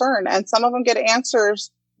can't discern, and some of them get answers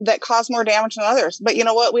that cause more damage than others. But you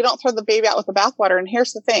know what? We don't throw the baby out with the bathwater. And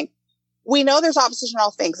here's the thing. We know there's opposition in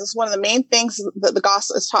all things. This is one of the main things that the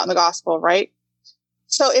gospel is taught in the gospel, right?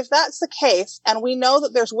 So if that's the case, and we know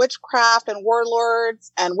that there's witchcraft and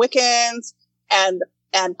warlords and Wiccans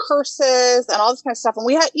and curses and all this kind of stuff, and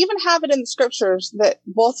we even have it in the scriptures that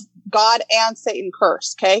both God and Satan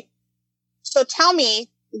curse, okay? So tell me,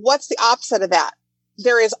 what's the opposite of that?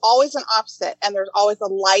 There is always an opposite, and there's always a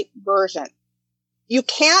light version. You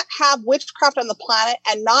can't have witchcraft on the planet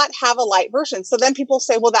and not have a light version. So then people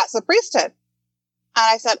say, well, that's the priesthood. And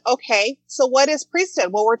I said, okay, so what is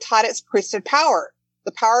priesthood? Well, we're taught it's priesthood power,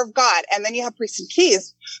 the power of God. And then you have priesthood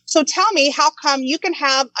keys. So tell me, how come you can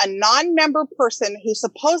have a non-member person who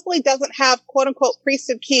supposedly doesn't have quote unquote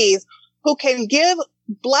priesthood keys who can give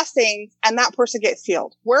blessings and that person gets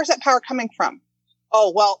healed? Where's that power coming from?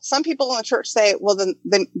 Oh, well, some people in the church say, well, then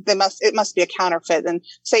it must be a counterfeit. And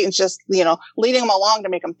Satan's just, leading them along to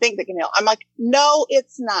make them think they can heal. I'm like, no,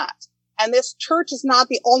 it's not. And this church is not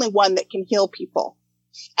the only one that can heal people.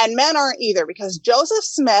 And men aren't either, because Joseph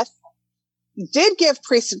Smith did give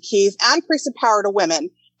priesthood keys and priesthood power to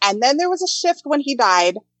women. And then there was a shift when he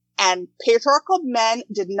died, and patriarchal men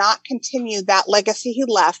did not continue that legacy he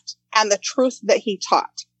left and the truth that he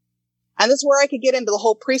taught. And this is where I could get into the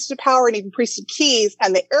whole priesthood power and even priesthood keys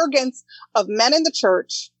and the arrogance of men in the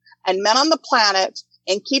church and men on the planet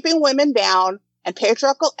and keeping women down and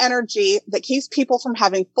patriarchal energy that keeps people from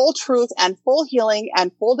having full truth and full healing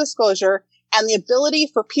and full disclosure and the ability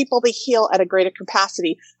for people to heal at a greater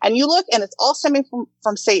capacity. And you look, and it's all stemming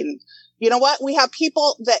from Satan. You know what? We have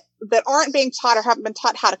people that aren't being taught or haven't been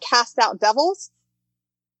taught how to cast out devils.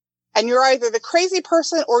 And you're either the crazy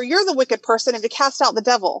person or you're the wicked person if you cast out the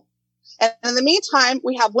devil. And in the meantime,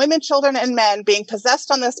 we have women, children, and men being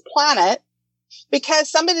possessed on this planet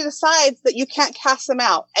because somebody decides that you can't cast them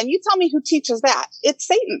out. And you tell me who teaches that. It's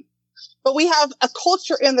Satan. But we have a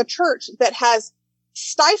culture in the church that has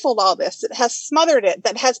stifled all this, that has smothered it,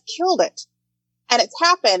 that has killed it. And it's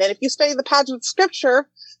happened. And if you study the pattern of scripture,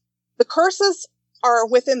 the curses are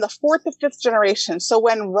within the 4th to 5th generation. So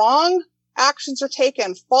when wrong actions are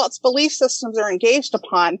taken, false belief systems are engaged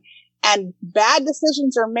upon, and bad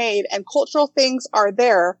decisions are made and cultural things are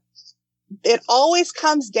there, it always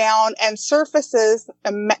comes down and surfaces,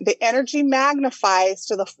 the energy magnifies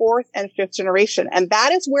to the 4th and 5th generation. And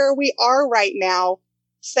that is where we are right now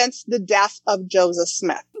since the death of Joseph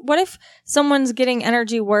Smith. What if someone's getting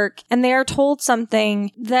energy work and they are told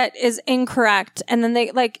something that is incorrect, and then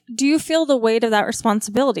do you feel the weight of that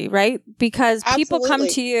responsibility, right? Because people come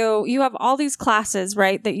to you, you have all these classes,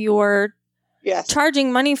 right, that you're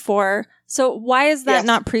charging money for. So why is that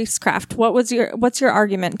not priestcraft? What's your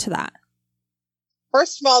argument to that?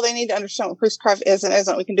 First of all, they need to understand what priestcraft is and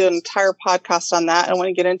isn't. We can do an entire podcast on that. I don't want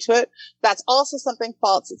to get into it. That's also something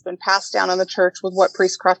false that's been passed down in the church with what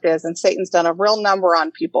priestcraft is. And Satan's done a real number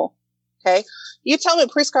on people. Okay. You tell me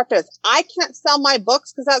what priestcraft is. I can't sell my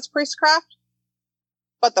books because that's priestcraft.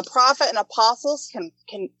 But the prophet and apostles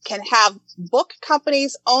can have book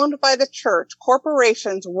companies owned by the church,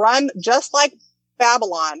 corporations run just like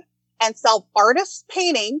Babylon, and sell artists'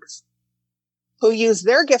 paintings who use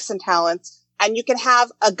their gifts and talents And you can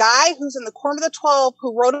have a guy who's in the Quorum of the 12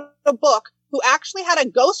 who wrote a book who actually had a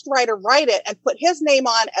ghostwriter write it and put his name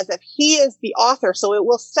on as if he is the author. So it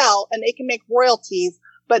will sell and they can make royalties,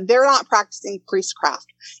 but they're not practicing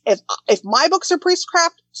priestcraft. If my books are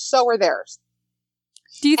priestcraft, so are theirs.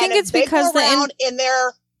 Do you think it's because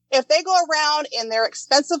if they go around in their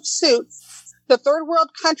expensive suits, the third world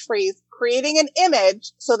countries creating an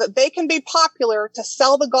image so that they can be popular to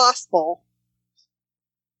sell the gospel,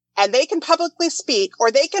 and they can publicly speak,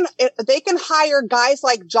 or they can hire guys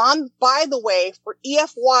like John, by the way, for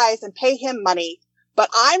EFYs and pay him money, but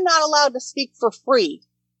I'm not allowed to speak for free.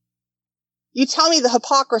 You tell me the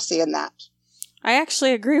hypocrisy in that. I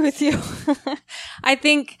actually agree with you. I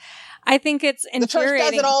think it's infuriating. The church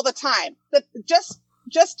does it all the time.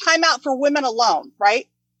 Just time out for women alone, right?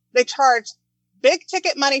 They charge big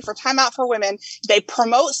ticket money for time out for women. They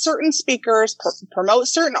promote certain speakers, promote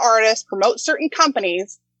certain artists, promote certain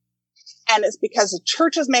companies. And it's because the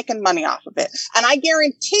church is making money off of it. And I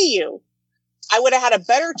guarantee you, I would have had a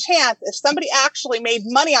better chance if somebody actually made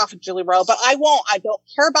money off of Julie Rowe, but I won't. I don't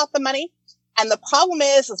care about the money. And the problem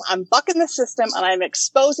is I'm bucking the system and I'm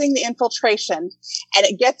exposing the infiltration, and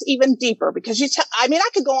it gets even deeper because I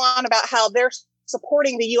could go on about how they're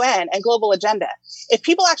supporting the UN and global agenda. If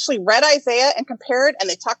people actually read Isaiah and compared, and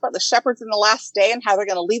they talk about the shepherds in the last day and how they're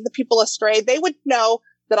going to lead the people astray, they would know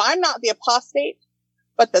that I'm not the apostate,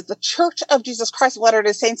 but that the Church of Jesus Christ of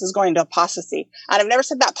Latter-day Saints is going to apostasy. And I've never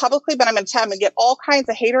said that publicly, but I'm going to get all kinds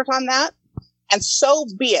of haters on that. And so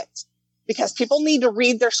be it, because people need to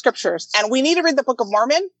read their scriptures, and we need to read the Book of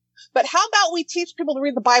Mormon. But how about we teach people to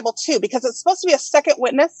read the Bible too? Because it's supposed to be a second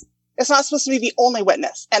witness. It's not supposed to be the only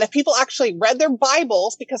witness. And if people actually read their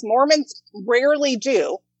Bibles, because Mormons rarely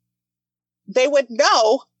do, they would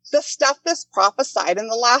know the stuff that's prophesied in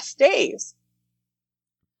the last days.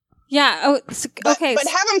 Yeah. Oh, okay. But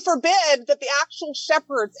heaven forbid that the actual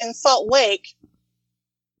shepherds in Salt Lake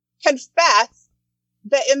confess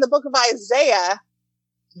that in the book of Isaiah,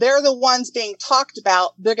 they're the ones being talked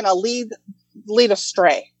about. They're going to lead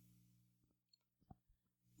astray.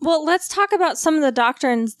 Well, let's talk about some of the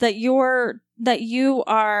doctrines that you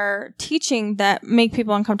are teaching that make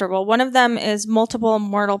people uncomfortable. One of them is multiple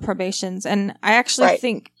mortal probations. And I actually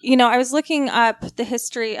think, I was looking up the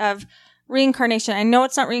history of reincarnation. I know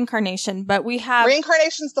it's not reincarnation, but we have...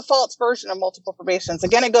 Reincarnation's the false version of multiple probations.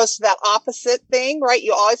 Again, it goes to that opposite thing, right?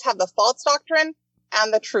 You always have the false doctrine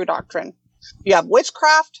and the true doctrine. You have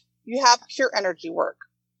witchcraft, you have pure energy work,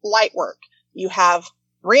 light work. You have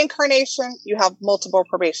reincarnation, you have multiple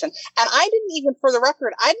probation. And for the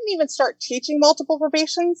record, I didn't even start teaching multiple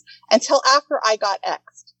probations until after I got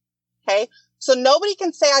X'd. Okay? So nobody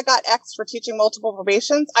can say I got X'd for teaching multiple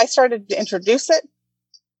probations. I started to introduce it.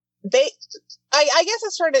 I guess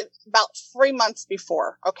it started about 3 months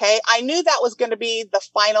before. Okay? I knew that was going to be the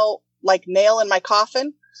final, nail in my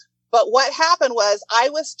coffin. But what happened was I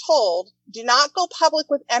was told, do not go public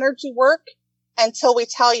with energy work until we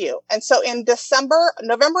tell you. And so in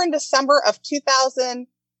November and December of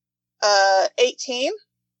 2018,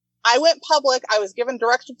 I went public. I was given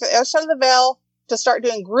direction to the other side of the veil to start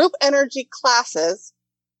doing group energy classes.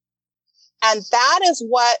 And that is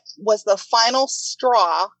what was the final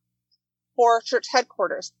straw for church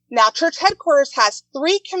headquarters. Now, church headquarters has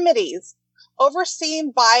 3 committees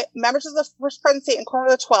overseen by members of the First Presidency and Quorum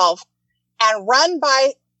of the 12 and run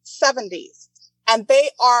by 70s. And they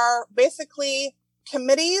are basically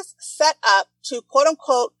committees set up to, quote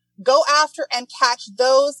unquote, go after and catch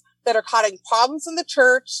those that are causing problems in the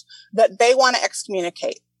church that they want to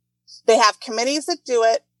excommunicate. They have committees that do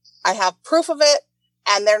it. I have proof of it.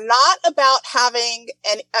 And they're not about having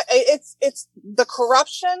it's the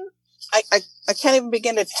corruption. I can't even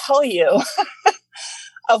begin to tell you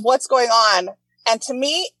of what's going on. And to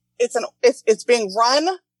me, it's being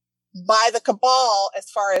run by the cabal as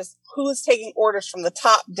far as who's taking orders from the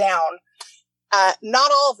top down.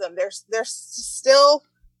 Not all of them. There's still,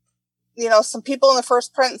 some people in the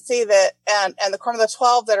First Presidency and the Quorum of the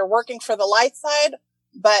 12 that are working for the light side,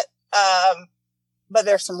 but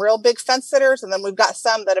there's some real big fence sitters. And then we've got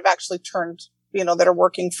some that have actually turned, that are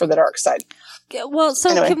working for the dark side. Well,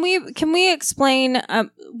 so anyway. Can we explain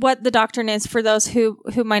what the doctrine is for those who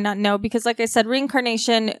might not know? Because like I said,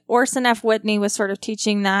 reincarnation, Orson F. Whitney was sort of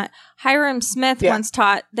teaching that. Hiram Smith once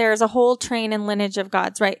taught there's a whole train and lineage of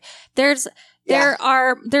gods, right?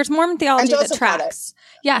 There's Mormon theology that tracks.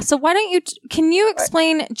 Yeah. So why don't can you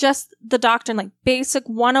explain just the doctrine, like basic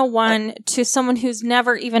 101 to someone who's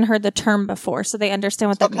never even heard the term before so they understand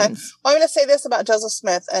what that means? Well, I'm going to say this about Joseph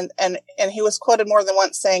Smith, and he was quoted more than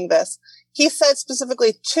once saying this. He said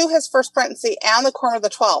specifically to his first presidency and the Quorum of the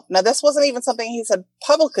 12. Now, this wasn't even something he said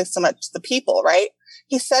publicly so much to the people, right?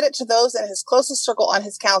 He said it to those in his closest circle on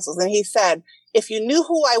his councils. And he said, if you knew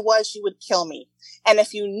who I was, you would kill me. And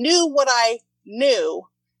if you knew what I knew,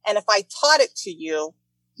 and if I taught it to you,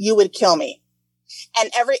 you would kill me.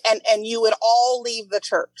 And you would all leave the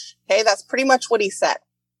church. Okay. That's pretty much what he said.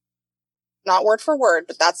 Not word for word,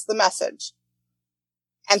 but that's the message.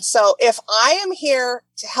 And so if I am here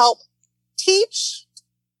to help teach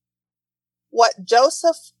what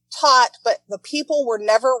Joseph taught, but the people were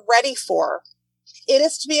never ready for, it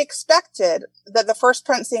is to be expected that the First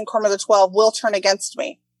Presidency and Quorum of the 12 will turn against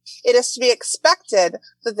me. It is to be expected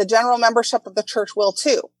that the general membership of the church will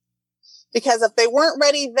too. Because if they weren't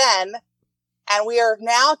ready then, and we are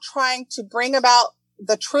now trying to bring about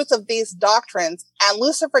the truth of these doctrines, and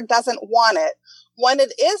Lucifer doesn't want it, when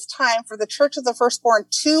it is time for the Church of the Firstborn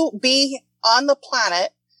to be on the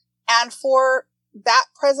planet, and for that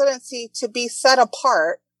presidency to be set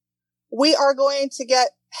apart, we are going to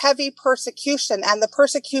get heavy persecution, and the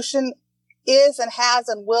persecution is and has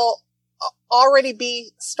and will already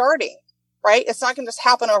be starting, right? It's not going to just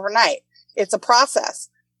happen overnight. It's a process.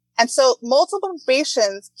 And so multiple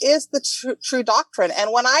probations is the true doctrine.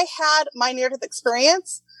 And when I had my near-death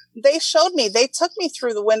experience, they showed me, they took me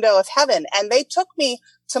through the window of heaven, and they took me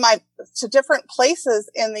to different places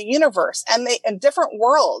in the universe and in different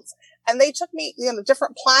worlds. And they took me,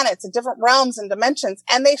 different planets and different realms and dimensions.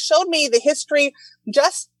 And they showed me the history,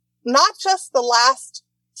 not just the last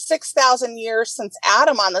 6,000 years since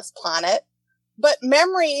Adam on this planet, but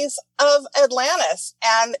memories of Atlantis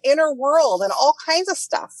and inner world and all kinds of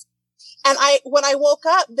stuff. And when I woke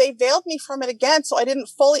up, they veiled me from it again. So I didn't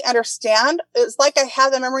fully understand. It was like I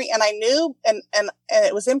had the memory and I knew and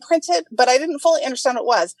it was imprinted, but I didn't fully understand what it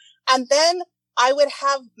was. And then I would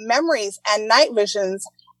have memories and night visions,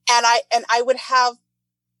 and I would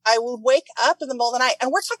wake up in the middle of the night,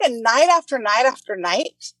 and we're talking night after night after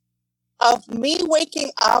night of me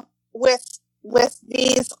waking up with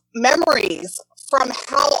these memories from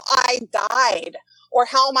how I died or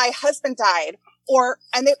how my husband died,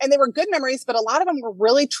 and they were good memories, but a lot of them were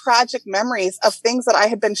really tragic memories of things that I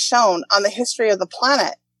had been shown on the history of the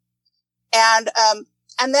planet. And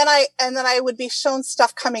then I would be shown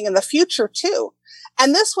stuff coming in the future too.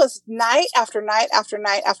 And this was night after night after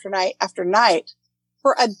night after night after night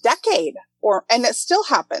for a decade, and it still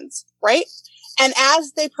happens, right? And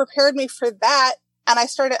as they prepared me for that, and I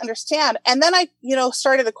started to understand, and then I,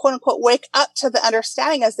 started to quote unquote wake up to the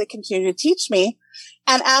understanding as they continued to teach me.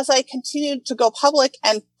 And as I continued to go public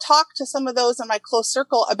and talk to some of those in my close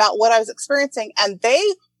circle about what I was experiencing, and they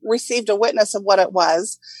received a witness of what it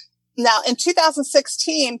was. Now in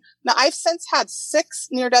 2016, I've since had 6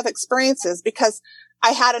 near-death experiences, because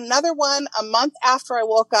I had another one a month after I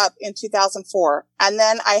woke up in 2004. And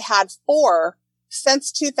then I had 4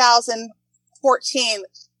 since 2014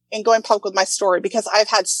 in going public with my story, because I've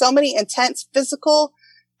had so many intense physical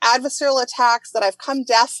adversarial attacks that I've come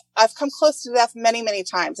close to death many, many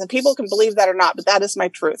times. And people can believe that or not, but that is my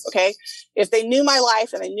truth. Okay. If they knew my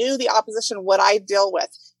life and they knew the opposition, what I deal with,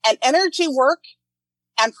 and energy work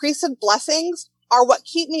and priesthood blessings are what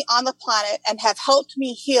keep me on the planet and have helped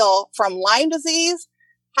me heal from Lyme disease,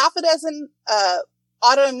 6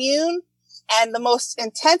 autoimmune, and the most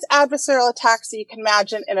intense adversarial attacks that you can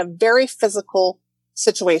imagine in a very physical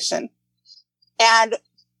situation. And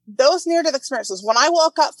those near-death experiences, when I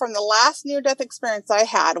woke up from the last near-death experience I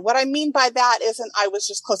had, what I mean by that isn't I was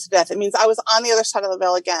just close to death. It means I was on the other side of the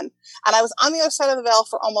veil again. And I was on the other side of the veil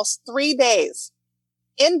for almost 3 days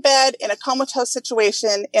in bed in a comatose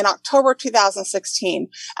situation in October 2016.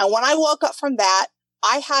 And when I woke up from that,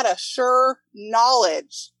 I had a sure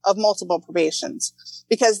knowledge of multiple probations,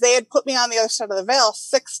 because they had put me on the other side of the veil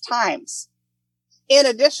 6 times in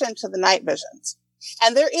addition to the night visions.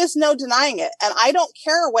 And there is no denying it. And I don't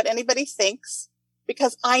care what anybody thinks,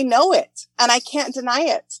 because I know it and I can't deny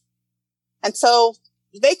it. And so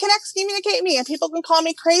they can excommunicate me, and people can call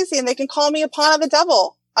me crazy, and they can call me a pawn of the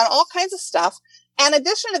devil on all kinds of stuff. And in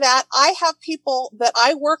addition to that, I have people that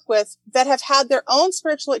I work with that have had their own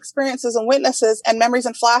spiritual experiences and witnesses and memories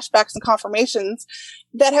and flashbacks and confirmations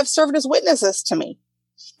that have served as witnesses to me.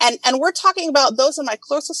 And we're talking about those in my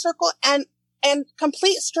closest circle and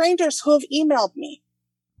complete strangers who have emailed me.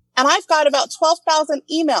 And I've got about 12,000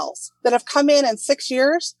 emails that have come in 6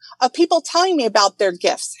 years of people telling me about their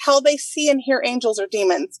gifts, how they see and hear angels or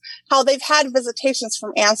demons, how they've had visitations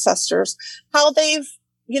from ancestors, how they've,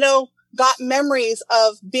 got memories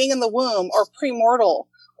of being in the womb or premortal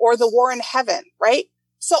or the war in heaven, right?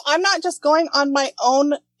 So I'm not just going on my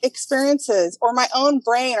own experiences or my own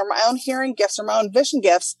brain or my own hearing gifts or my own vision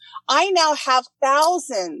gifts. I now have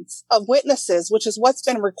thousands of witnesses, which is what's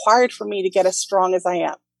been required for me to get as strong as I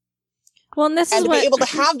am. Well, and to be able to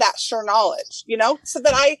have that sure knowledge, so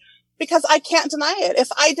that because I can't deny it. If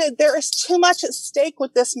I did, there is too much at stake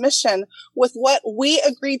with this mission, with what we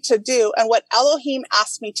agreed to do and what Elohim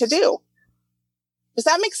asked me to do. Does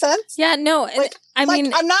that make sense? Yeah, no. I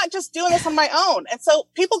mean, I'm not just doing this on my own. And so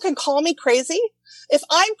people can call me crazy. If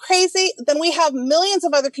I'm crazy, then we have millions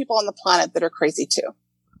of other people on the planet that are crazy too.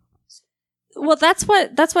 Well, that's why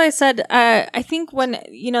I said, I think when,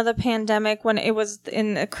 the pandemic, when it was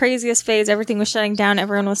in the craziest phase, everything was shutting down,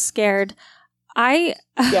 everyone was scared. I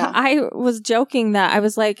was joking that I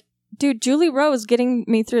was like, dude, Julie Rose getting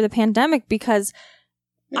me through the pandemic because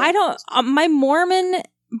my Mormon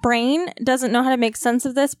brain doesn't know how to make sense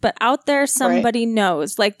of this, but out there, somebody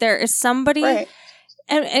knows. Like, there is somebody,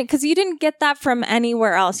 and because you didn't get that from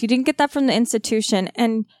anywhere else. You didn't get that from the institution.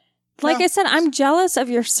 And like I said, I'm jealous of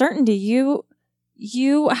your certainty.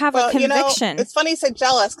 You have a conviction. It's funny you said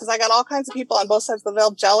jealous because I got all kinds of people on both sides of the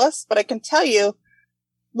veil jealous, but I can tell you,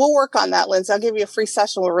 we'll work on that, Lindsay. I'll give you a free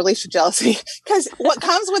session. We'll release your jealousy because what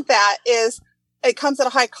comes with that is it comes at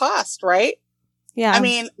a high cost, right? Yeah. I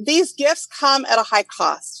mean, these gifts come at a high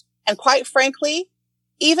cost. And quite frankly,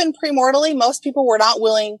 even premortally, most people were not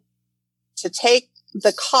willing to take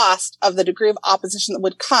the cost of the degree of opposition that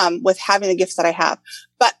would come with having the gifts that I have.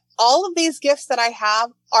 But all of these gifts that I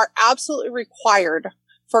have are absolutely required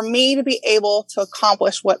for me to be able to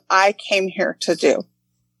accomplish what I came here to do.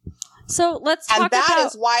 So let's talk about... And that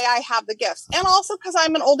is why I have the gifts. And also because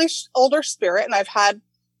I'm an older spirit and I've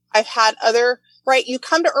had other, right? You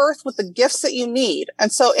come to earth with the gifts that you need.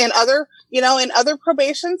 And so in other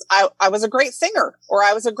probations, I was a great singer, or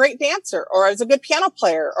I was a great dancer, or I was a good piano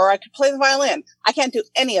player, or I could play the violin. I can't do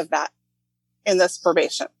any of that in this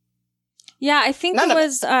probation. Yeah, I think it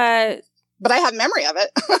was, but I have memory of it.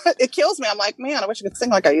 It kills me. I'm like, man, I wish I could sing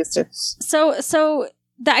like I used to. So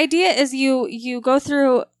the idea is you go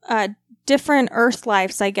through, different earth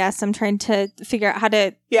lives, I guess. I'm trying to figure out how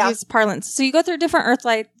to use parlance. So you go through different earth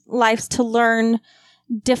lives to learn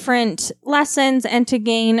different lessons and to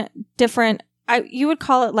gain different, you would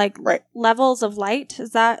call it like levels of light.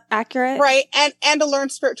 Is that accurate? Right. And to learn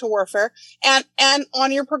spiritual warfare and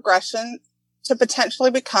on your progression to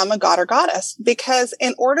potentially become a god or goddess. Because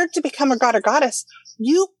in order to become a god or goddess,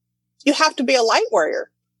 you have to be a light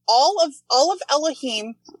warrior. All of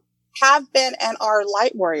Elohim have been and are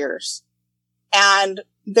light warriors. And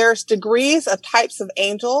there's degrees of types of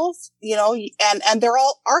angels, and they're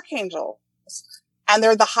all archangels. And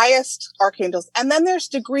they're the highest archangels. And then there's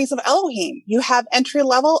degrees of Elohim. You have entry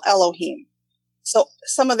level Elohim. So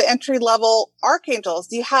some of the entry level archangels,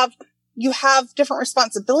 you have different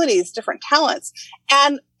responsibilities, different talents.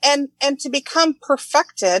 And to become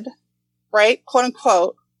perfected, right? Quote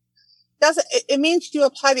unquote, it means you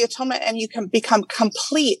apply the atonement and you can become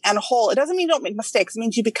complete and whole. It doesn't mean you don't make mistakes. It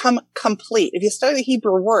means you become complete. If you study the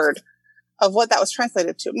Hebrew word of what that was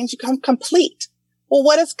translated to, it means you become complete. Well,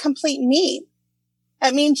 what does complete mean?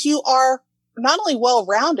 It means you are not only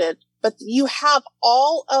well-rounded, but you have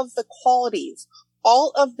all of the qualities,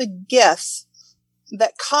 all of the gifts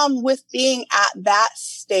that come with being at that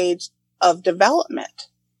stage of development.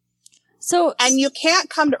 And you can't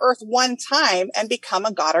come to earth one time and become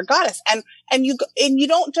a god or goddess. And you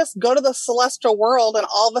don't just go to the celestial world and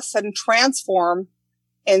all of a sudden transform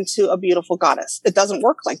into a beautiful goddess. It doesn't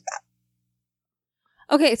work like that.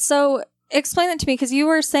 Okay. So explain that to me, because you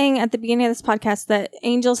were saying at the beginning of this podcast that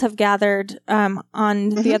angels have gathered, on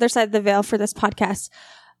the other side of the veil for this podcast.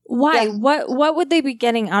 Why? Yeah. What would they be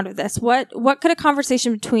getting out of this? What could a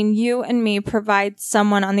conversation between you and me provide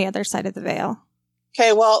someone on the other side of the veil?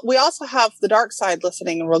 Okay, well, we also have the dark side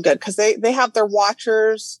listening real good because they have their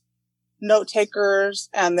watchers, note takers,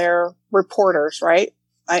 and their reporters, right?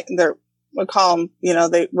 We call them,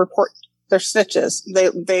 they report, they're snitches.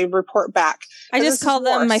 They report back. I just call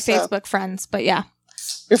them my Facebook friends, but yeah.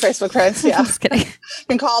 Your Facebook friends, yeah. I'm just kidding. You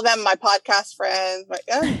can call them my podcast friends.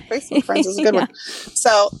 Facebook friends is a good one.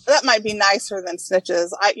 So that might be nicer than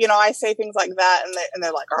snitches. I say things like that and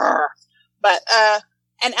they're like, argh. But,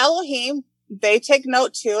 and Elohim, they take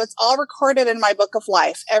note too. It's all recorded in my book of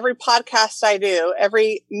life. Every podcast I do,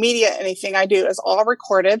 every media, anything I do is all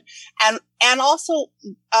recorded. And also,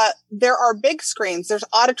 there are big screens. There's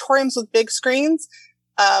auditoriums with big screens.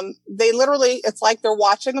 They literally, it's like they're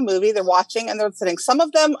watching a movie. They're watching and they're sitting. Some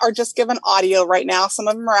of them are just given audio right now. Some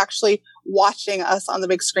of them are actually watching us on the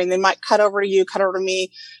big screen. They might cut over to you, cut over to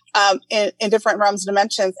me, in different realms and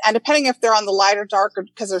dimensions. And depending if they're on the light or dark, or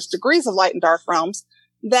because there's degrees of light and dark realms,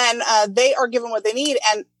 then, they are given what they need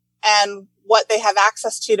and what they have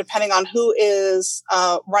access to depending on who is,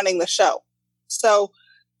 running the show. So,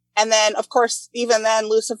 and then of course, even then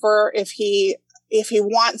Lucifer, if he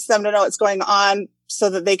wants them to know what's going on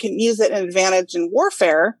so that they can use it in advantage in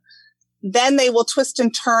warfare, then they will twist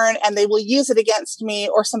and turn and they will use it against me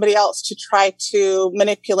or somebody else to try to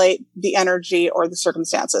manipulate the energy or the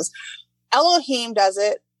circumstances. Elohim does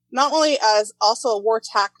it not only as also a war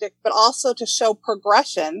tactic, but also to show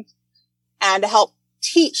progression and to help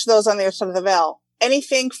teach those on the other side of the veil.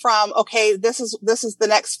 Anything from, okay, this is the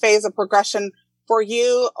next phase of progression for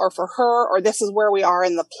you or for her, or this is where we are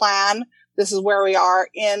in the plan. This is where we are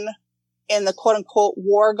in the quote unquote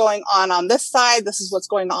war going on this side. This is what's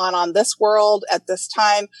going on this world at this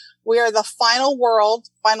time. We are the final world,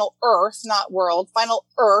 final earth, not world, final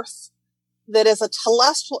earth that is a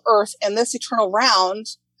telestial earth in this eternal round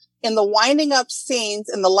in the winding up scenes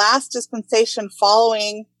in the last dispensation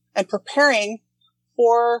following and preparing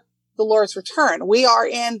for the Lord's return. We are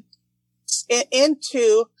into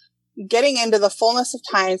getting into the fullness of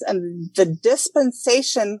times and the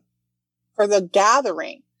dispensation for the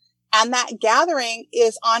gathering. And that gathering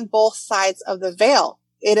is on both sides of the veil.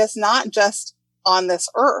 It is not just on this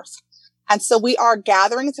earth. And so we are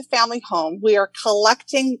gathering as a family home. We are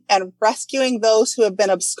collecting and rescuing those who have been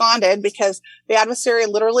absconded because the adversary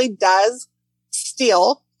literally does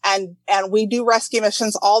steal and we do rescue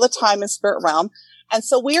missions all the time in spirit realm. And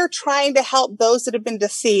so we are trying to help those that have been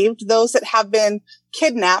deceived, those that have been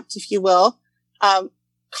kidnapped, if you will,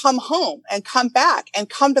 come home and come back and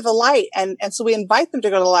come to the light. And so we invite them to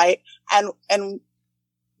go to the light and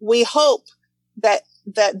we hope that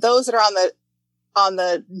those that are on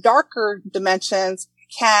the darker dimensions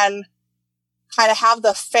can kind of have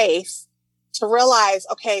the faith to realize,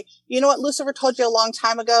 okay, you know what Lucifer told you a long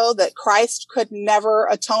time ago, that Christ could never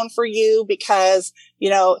atone for you because, you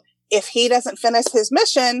know, if he doesn't finish his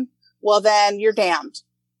mission, well, then you're damned,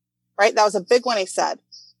 right? That was a big one he said.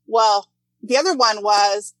 Well, the other one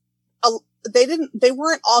was, they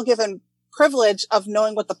weren't all given privilege of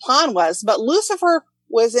knowing what the plan was, but Lucifer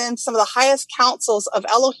was in some of the highest councils of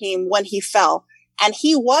Elohim when he fell. And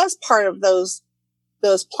he was part of those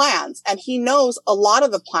plans and he knows a lot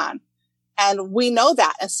of the plan. And we know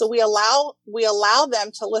that. And so we allow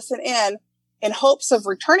them to listen in hopes of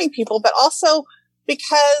returning people, but also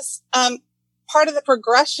because, part of the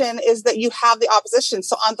progression is that you have the opposition.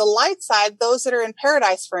 So on the light side, those that are in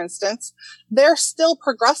paradise, for instance, they're still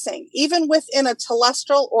progressing. Even within a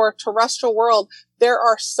telestial or terrestrial world, there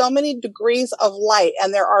are so many degrees of light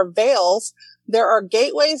and there are veils. There are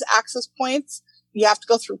gateways, access points. You have to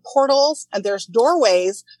go through portals and there's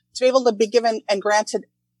doorways to be able to be given and granted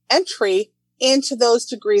entry into those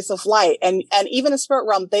degrees of light. And even in spirit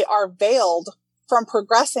realm, they are veiled from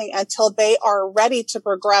progressing until they are ready to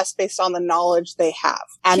progress based on the knowledge they have.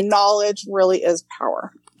 And knowledge really is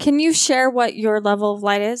power. Can you share what your level of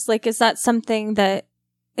light is? Like, is that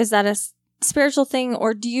a spiritual thing,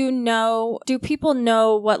 or do people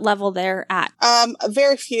know what level they're at?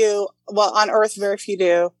 Very few. Well, on Earth, very few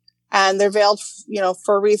do. And they're veiled,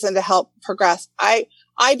 for a reason to help progress. I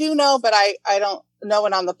do know, but I don't know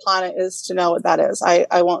what on the planet is to know what that is.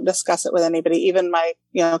 I won't discuss it with anybody, even my,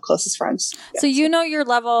 closest friends. Yeah. So your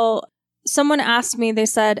level. Someone asked me, they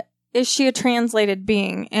said, is she a translated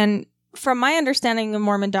being? And from my understanding of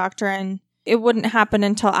Mormon doctrine, it wouldn't happen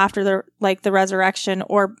until after the resurrection,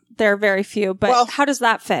 or there are very few. But how does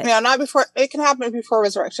that fit? Not before. It can happen before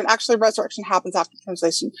resurrection. Actually, resurrection happens after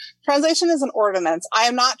translation. Translation is an ordinance. I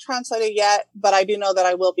am not translated yet, but I do know that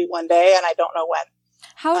I will be one day, and I don't know when.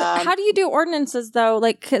 How do you do ordinances though?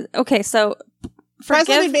 Like, okay, so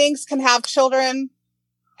translated beings can have children,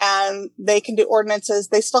 and they can do ordinances.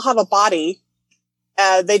 They still have a body.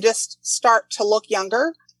 They just start to look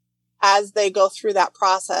younger as they go through that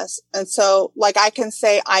process. And so, like, I can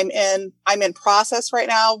say I'm in process right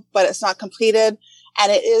now, but it's not completed.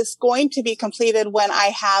 And it is going to be completed when I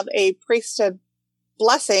have a priesthood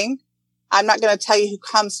blessing. I'm not going to tell you who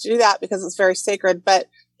comes to do that because it's very sacred, but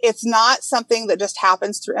it's not something that just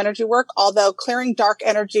happens through energy work, although clearing dark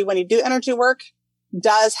energy when you do energy work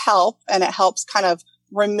does help, and it helps kind of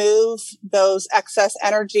remove those excess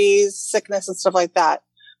energies, sickness, and stuff like that.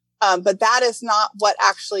 But that is not what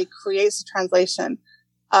actually creates the translation.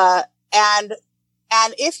 And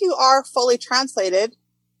if you are fully translated,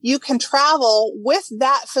 you can travel with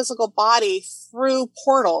that physical body through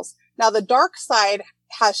portals. Now, the dark side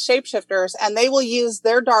has shapeshifters, and they will use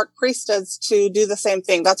their dark priesthoods to do the same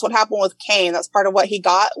thing. That's what happened with Cain. That's part of what he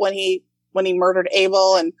got when he murdered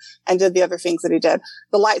Abel and did the other things that he did.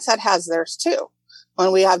 The light side has theirs too.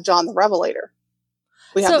 When we have John the Revelator,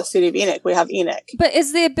 we have the City of Enoch. We have Enoch. But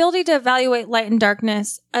is the ability to evaluate light and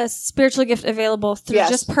darkness a spiritual gift available through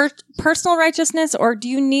just personal righteousness, or do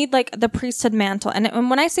you need like the priesthood mantle? And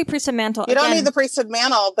when I say priesthood mantle, you don't need the priesthood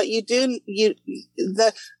mantle, but you do.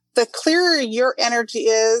 The clearer your energy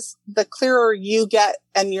is, the clearer you get,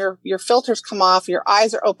 and your filters come off. Your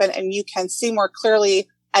eyes are open, and you can see more clearly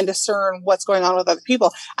and discern what's going on with other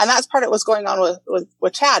people. And that's part of what's going on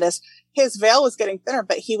with Chad is his veil was getting thinner,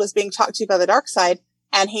 but he was being talked to by the dark side.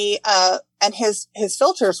 And and his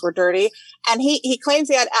filters were dirty. And he claims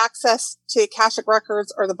he had access to Akashic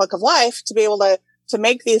records or the Book of Life to be able to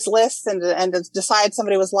make these lists and to decide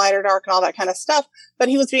somebody was light or dark and all that kind of stuff. But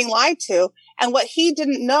he was being lied to. And what he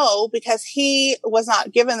didn't know, because he was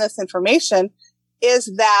not given this information,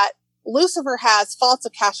 is that Lucifer has false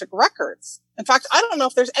Akashic records. In fact, I don't know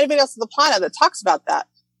if there's anybody else on the planet that talks about that,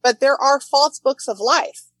 but there are false books of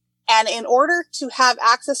life. And in order to have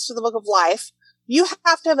access to the Book of Life, you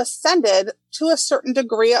have to have ascended to a certain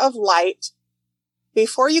degree of light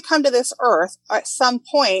before you come to this earth at some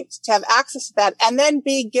point to have access to that, and then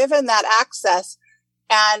be given that access.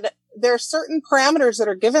 And there are certain parameters that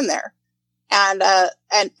are given there. And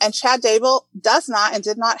Chad Daybell does not and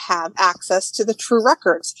did not have access to the true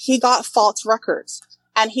records. He got false records,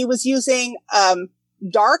 and he was using,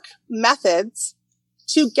 dark methods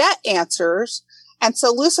to get answers. And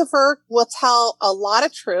so Lucifer will tell a lot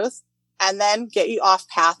of truth and then get you off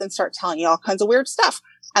path and start telling you all kinds of weird stuff.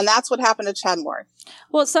 And that's what happened to Chad and Lori.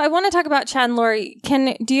 Well, so I want to talk about Chad and Lori.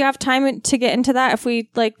 Do you have time to get into that if we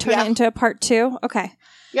turn it into a part 2? Okay.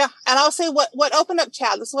 Yeah. And I'll say what opened up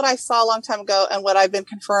Chad. This is what I saw a long time ago and what I've been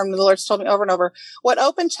confirmed. The Lord's told me over and over. What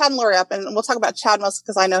opened Chad and Lori up, and we'll talk about Chad mostly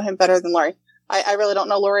because I know him better than Lori. I really don't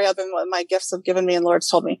know Lori other than what my gifts have given me and the Lord's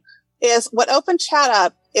told me, is what opened Chad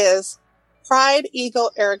up is pride, ego,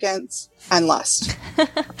 arrogance, and lust.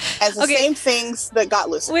 As the same things that got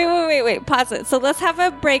Lucifer. Wait. Pause it. So let's have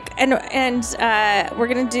a break, and we're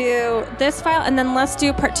going to do this file, and then let's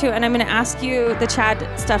do part 2, and I'm going to ask you the Chad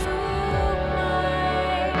stuff.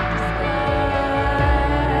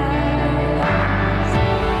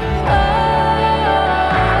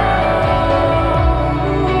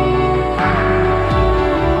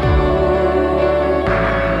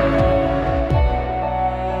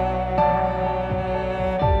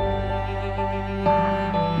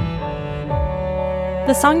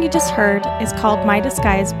 The song you just heard is called My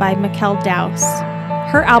Disguise by Mikkel Dowse.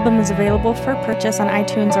 Her album is available for purchase on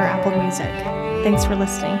iTunes or Apple Music. Thanks for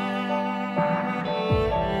listening.